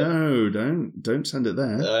was like, no, don't send it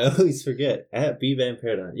there. I always forget. At B Van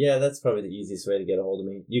Parrot. Yeah, that's probably the easiest way to get a hold of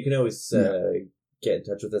me. You can always get in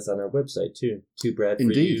touch with us on our website too.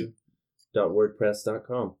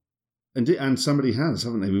 2brad4u.wordpress.com. And somebody has,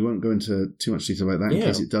 haven't they? We won't go into too much detail about that in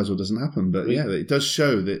case it does or doesn't happen. But it does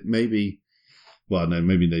show that maybe, well, no,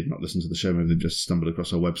 maybe they've not listened to the show. Maybe they've just stumbled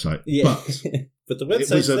across our website. Yeah, but the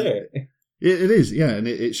website's there. It is, yeah, and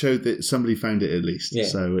it showed that somebody found it at least. Yeah.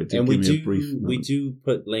 So it did give me a brief moment. We do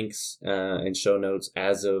put links and show notes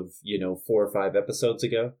as of 4 or 5 episodes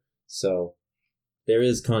ago. So there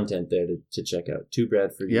is content there to check out.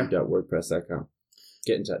 2brad4u.wordpress.com.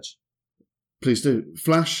 Get in touch. Please do.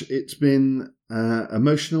 Flash, it's been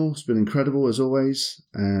emotional. It's been incredible, as always.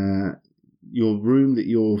 Your room that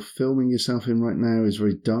you're filming yourself in right now is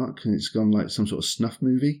very dark, and it's gone like some sort of snuff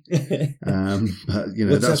movie. But,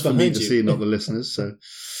 that's for me to see, not the listeners. So,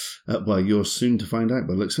 well, you're soon to find out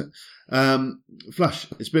by the looks of it. Flash,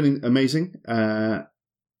 it's been amazing.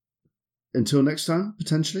 Until next time,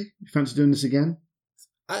 potentially. You fancy doing this again?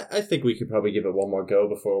 I think we could probably give it one more go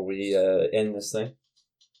before we end this thing.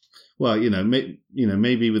 Well,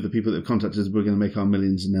 maybe with the people that have contacted us, we're going to make our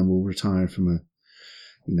millions, and then we'll retire from a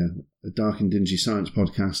dark and dingy science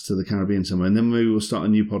podcast to the Caribbean somewhere, and then maybe we'll start a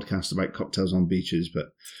new podcast about cocktails on beaches.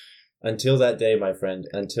 But until that day, my friend,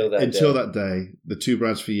 until that day, the 2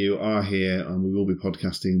 Brads for you are here, and we will be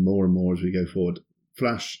podcasting more and more as we go forward.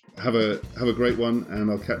 Flash, have a great one, and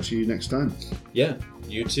I'll catch you next time. Yeah,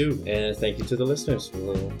 you too, and thank you to the listeners.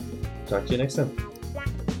 We'll talk to you next time.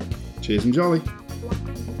 Cheers and jolly.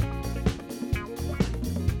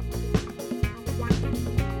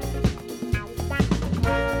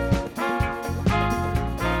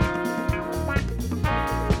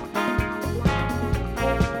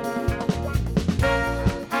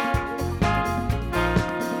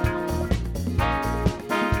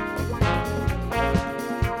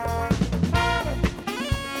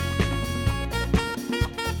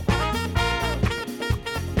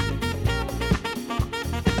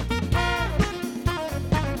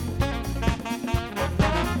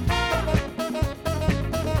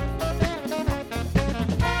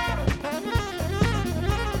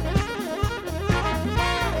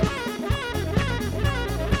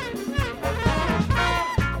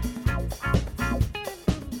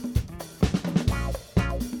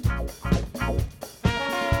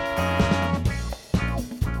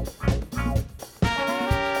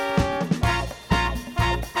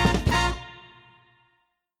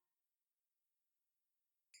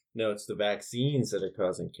 No, it's the vaccines that are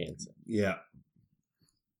causing cancer. Yeah.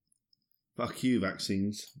 Fuck you,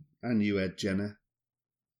 vaccines. And you, Ed Jenner.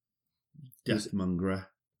 Deathmongerer.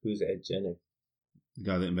 Who's Ed Jenner? The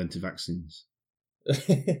guy that invented vaccines.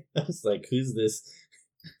 I was like, who's this?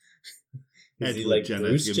 Is Edward he like Jenner,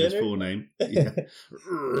 Bruce to give him his full name. Yeah.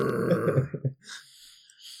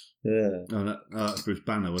 Yeah. Oh, that's Bruce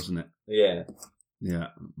Banner, wasn't it? Yeah. Yeah,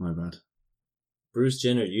 my bad. Bruce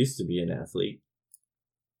Jenner used to be an athlete.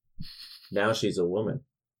 Now she's a woman.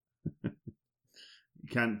 You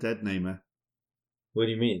can't dead name her. What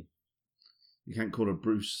do you mean? You can't call her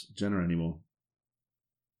Bruce Jenner anymore.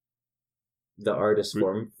 The artist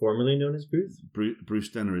formerly known as Bruce? Bruce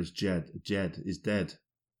Jenner is Jed. Jed is dead.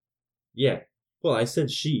 Yeah. Well, I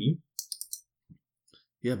said she.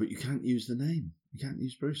 Yeah, but you can't use the name. You can't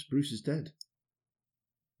use Bruce. Bruce is dead.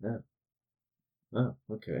 Yeah. Oh,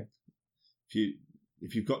 okay.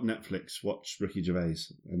 If you've got Netflix, watch Ricky Gervais,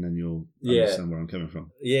 and then you'll understand where I'm coming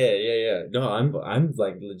from. Yeah. No, I'm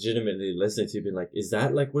like legitimately listening to you, being like, is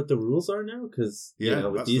that like what the rules are now? Because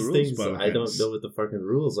with these things, I don't know what the fucking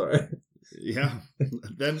rules are. Yeah,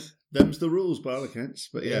 them's the rules, by all accounts.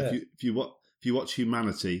 But if you watch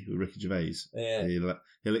Humanity with Ricky Gervais,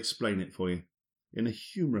 he'll explain it for you in a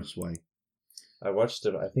humorous way. I watched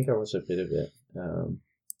it. I think I watched a bit of it.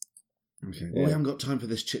 Okay. Well, we haven't got time for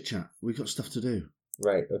this chit chat. We've got stuff to do.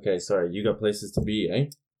 Right. Okay. Sorry. You got places to be, eh?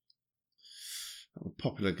 I'm a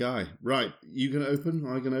popular guy. Right. You going to open?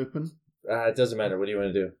 Am I going to open? It doesn't matter. What do you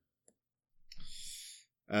want to do?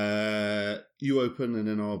 You open, and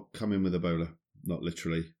then I'll come in with Ebola. Not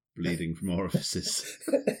literally bleeding from orifices.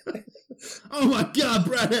 Oh my God,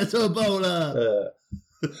 Brad has Ebola!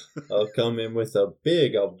 I'll come in with a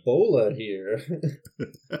big Ebola here.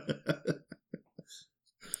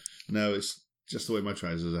 No, it's just the way my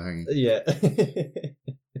trousers are hanging. Yeah.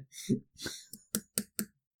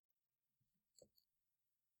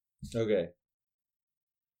 Okay.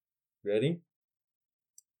 Ready?